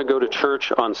they want to go to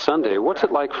church on Sunday, what's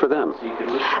it like for them?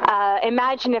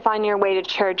 Imagine if on your way to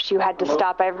church you had to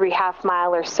stop every half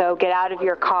mile or so, get out of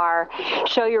your car,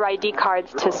 show your ID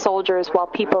cards to soldiers while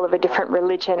people of a different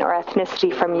religion or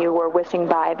ethnicity from you were whizzing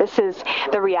by. This is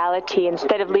the reality.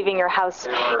 Instead of leaving your house,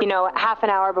 half an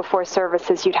hour before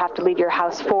services, you'd have to leave your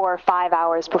house 4 or 5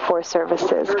 hours before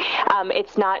services.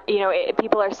 It's not,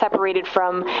 people are separated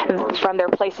from their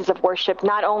places of worship,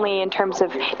 not only in terms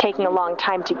of taking a long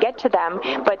time to get to them,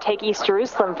 but take East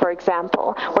Jerusalem, for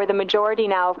example, where the majority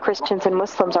now of Christians and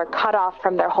Muslims are cut off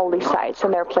from their holy sites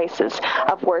and their places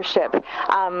of worship.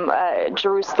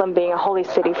 Jerusalem being a holy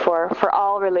city for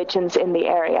all religions in the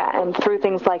area, and through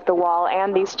things like the wall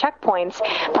and these checkpoints,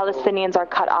 Palestinians are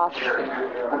cut off.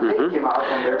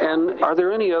 Mm-hmm. And are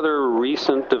there any other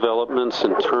recent developments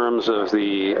in terms of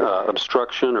the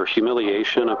obstruction or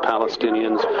humiliation of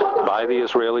Palestinians by the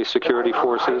Israeli security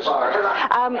forces?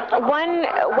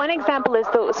 One example is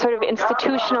the sort of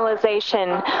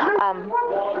institutionalization.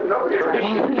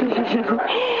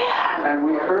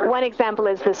 One example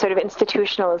is the sort of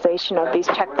institutionalization of these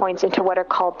checkpoints into what are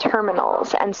called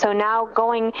terminals. And so now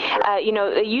going,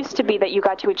 it used to be that you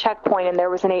got to a checkpoint and there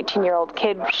was an 18-year-old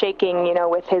kid shaking,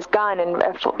 with his gun and,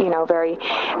 very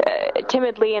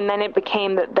timidly, and then it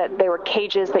became that there were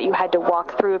cages that you had to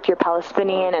walk through if you're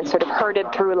Palestinian and sort of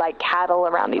herded through like cattle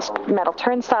around these metal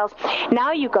turnstiles.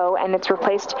 Now you go and it's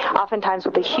replaced oftentimes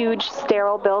with a huge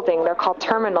sterile building. They're called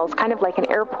terminals, kind of like an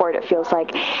airport, it feels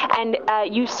like. And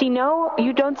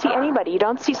you don't see anybody. You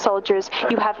don't see soldiers.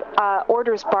 You have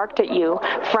orders barked at you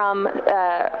from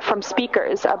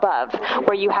speakers above,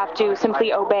 where you have to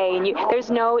simply obey. And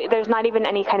there's not even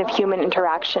any kind of human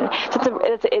interaction. So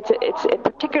it's a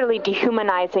particularly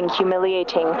dehumanizing,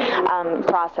 humiliating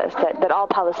process that all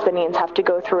Palestinians have to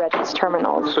go through at these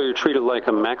terminals. So you're treated like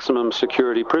a maximum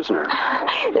security prisoner.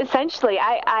 Essentially,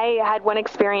 I had one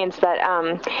experience that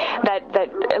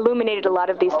illuminated a lot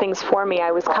of these things for me.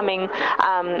 I was coming,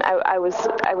 I was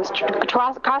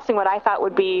crossing what I thought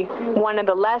would be one of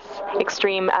the less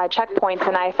extreme checkpoints,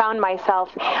 and I found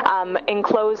myself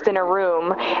enclosed in a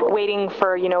room, waiting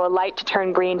for a light to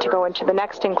turn green to go into the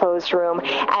next enclosed room.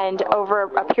 And over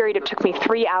a period, it took me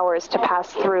 3 hours to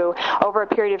pass through. Over a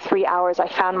period of 3 hours, I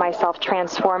found myself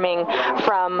transforming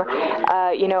from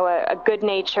a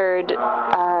good-natured,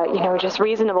 just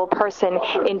reasonable person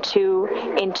into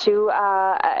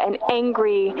an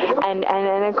angry and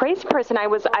a crazy person. I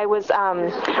was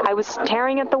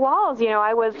staring at the walls.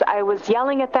 I was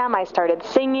yelling at them. I started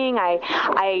singing. I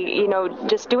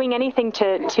just doing anything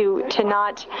to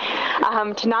not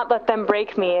let them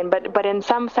break me. But in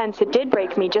some sense, it did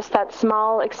break me. Just that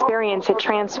small experience, it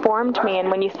transformed me.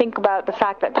 And when you think about the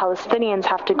fact that Palestinians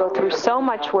have to go through so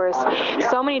much worse,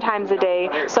 so many times a day,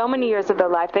 so many years of their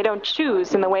life, they don't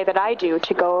choose in the way that I do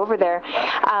to go over there.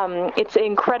 It's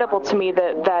incredible to me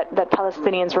that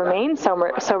Palestinians remain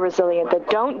so resilient, that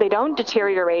don't don't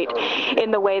deteriorate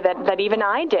in the way that even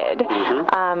I did.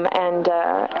 Mm-hmm. And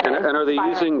are they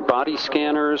using body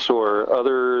scanners or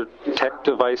other tech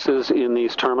devices in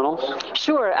these terminals?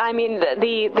 Sure. I mean,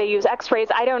 they use X-rays.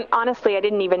 I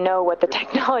didn't even know what the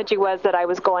technology was that I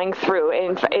was going through.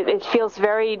 And it feels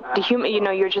very human.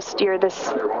 You're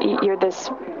this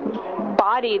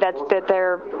body that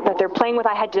they're playing with.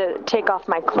 I had to take off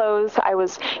my clothes. I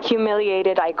was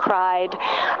humiliated. I cried.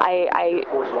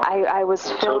 I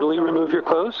was totally remove your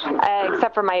clothes,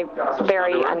 except for my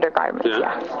very undergarments.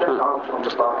 Yeah.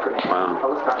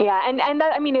 Wow. Yeah, and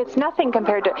that, I mean, it's nothing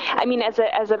compared to. I mean, as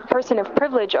a person of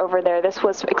privilege over there, this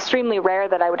was extremely rare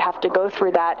that I would have to go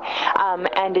through that,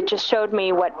 and it just showed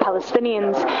me what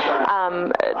Palestinians.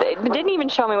 It didn't even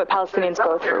show me what Palestinians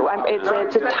go through.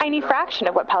 It's a tiny fraction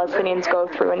of what Palestinians go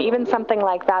through, and even something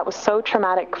like that was so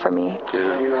traumatic for me.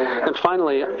 Yeah. And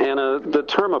finally, Anna, the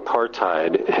term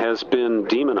apartheid has been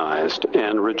demonized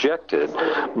and rejected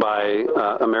by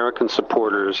American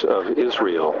supporters of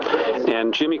Israel.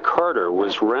 And Jimmy Carter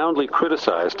was roundly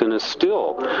criticized and is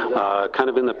still kind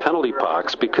of in the penalty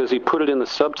box because he put it in the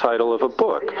subtitle of a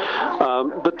book.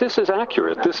 But this is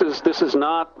accurate. This is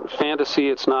not fantasy.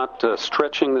 It's not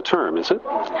stretching the term, is it?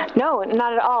 No,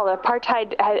 not at all.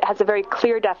 Apartheid has a very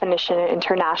clear definition in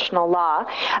international law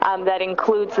that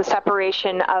includes the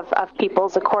separation of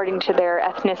peoples according to their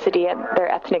ethnicity and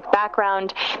their ethnic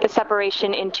background, the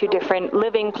separation into different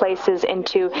living places,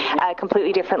 into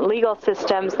completely different legal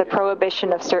systems, the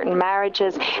prohibition of certain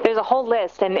marriages. There's a whole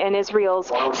list, and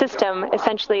Israel's system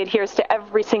essentially adheres to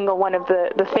every single one of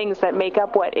the things that make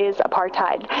up what is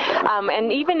apartheid.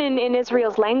 And even in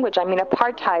Israel's language, I mean,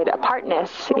 apartheid,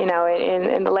 apartness,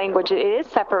 in the language, it is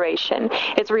separation.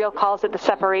 Israel calls it the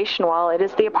separation wall. It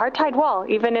is the apartheid wall,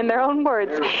 even in their own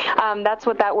words. That's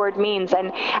what that word means.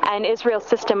 And Israel's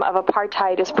system of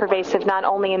apartheid is pervasive not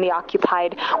only in the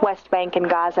occupied West Bank and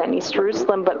Gaza and East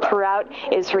Jerusalem, but throughout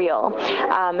Israel.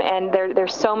 And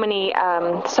there's so many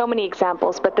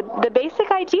examples. But the basic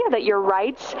idea that your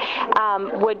rights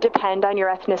would depend on your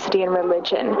ethnicity and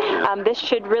religion. This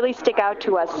should really stick out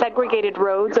to us. Segregated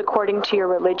roads according to your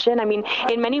religion. I mean,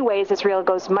 in many ways, Israel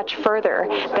goes much further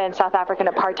than South African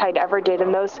apartheid ever did.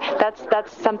 And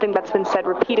that's something that's been said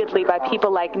repeatedly by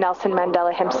people like Nelson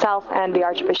Mandela himself and the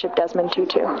Archbishop Desmond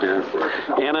Tutu. Yeah.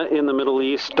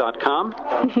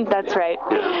 AnnaInTheMiddleEast.com? That's right.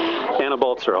 Yeah. Anna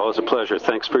Baltzer, always a pleasure.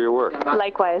 Thanks for your work.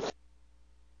 Likewise.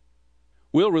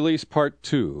 We'll release part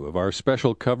 2 of our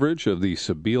special coverage of the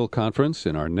Sabeel Conference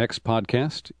in our next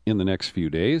podcast in the next few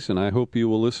days, and I hope you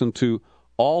will listen to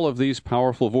all of these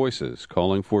powerful voices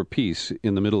calling for peace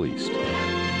in the Middle East.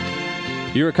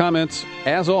 Your comments,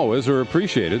 as always, are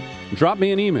appreciated. Drop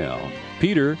me an email,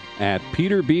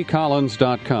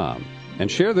 peter@peterbcollins.com,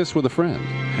 and share this with a friend.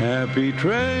 Happy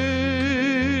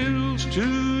trails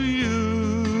to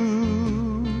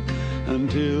you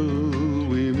until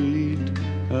we meet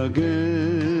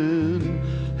again.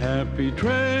 Happy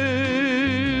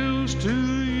trails to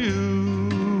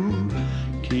you.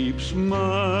 Keep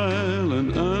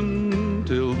smiling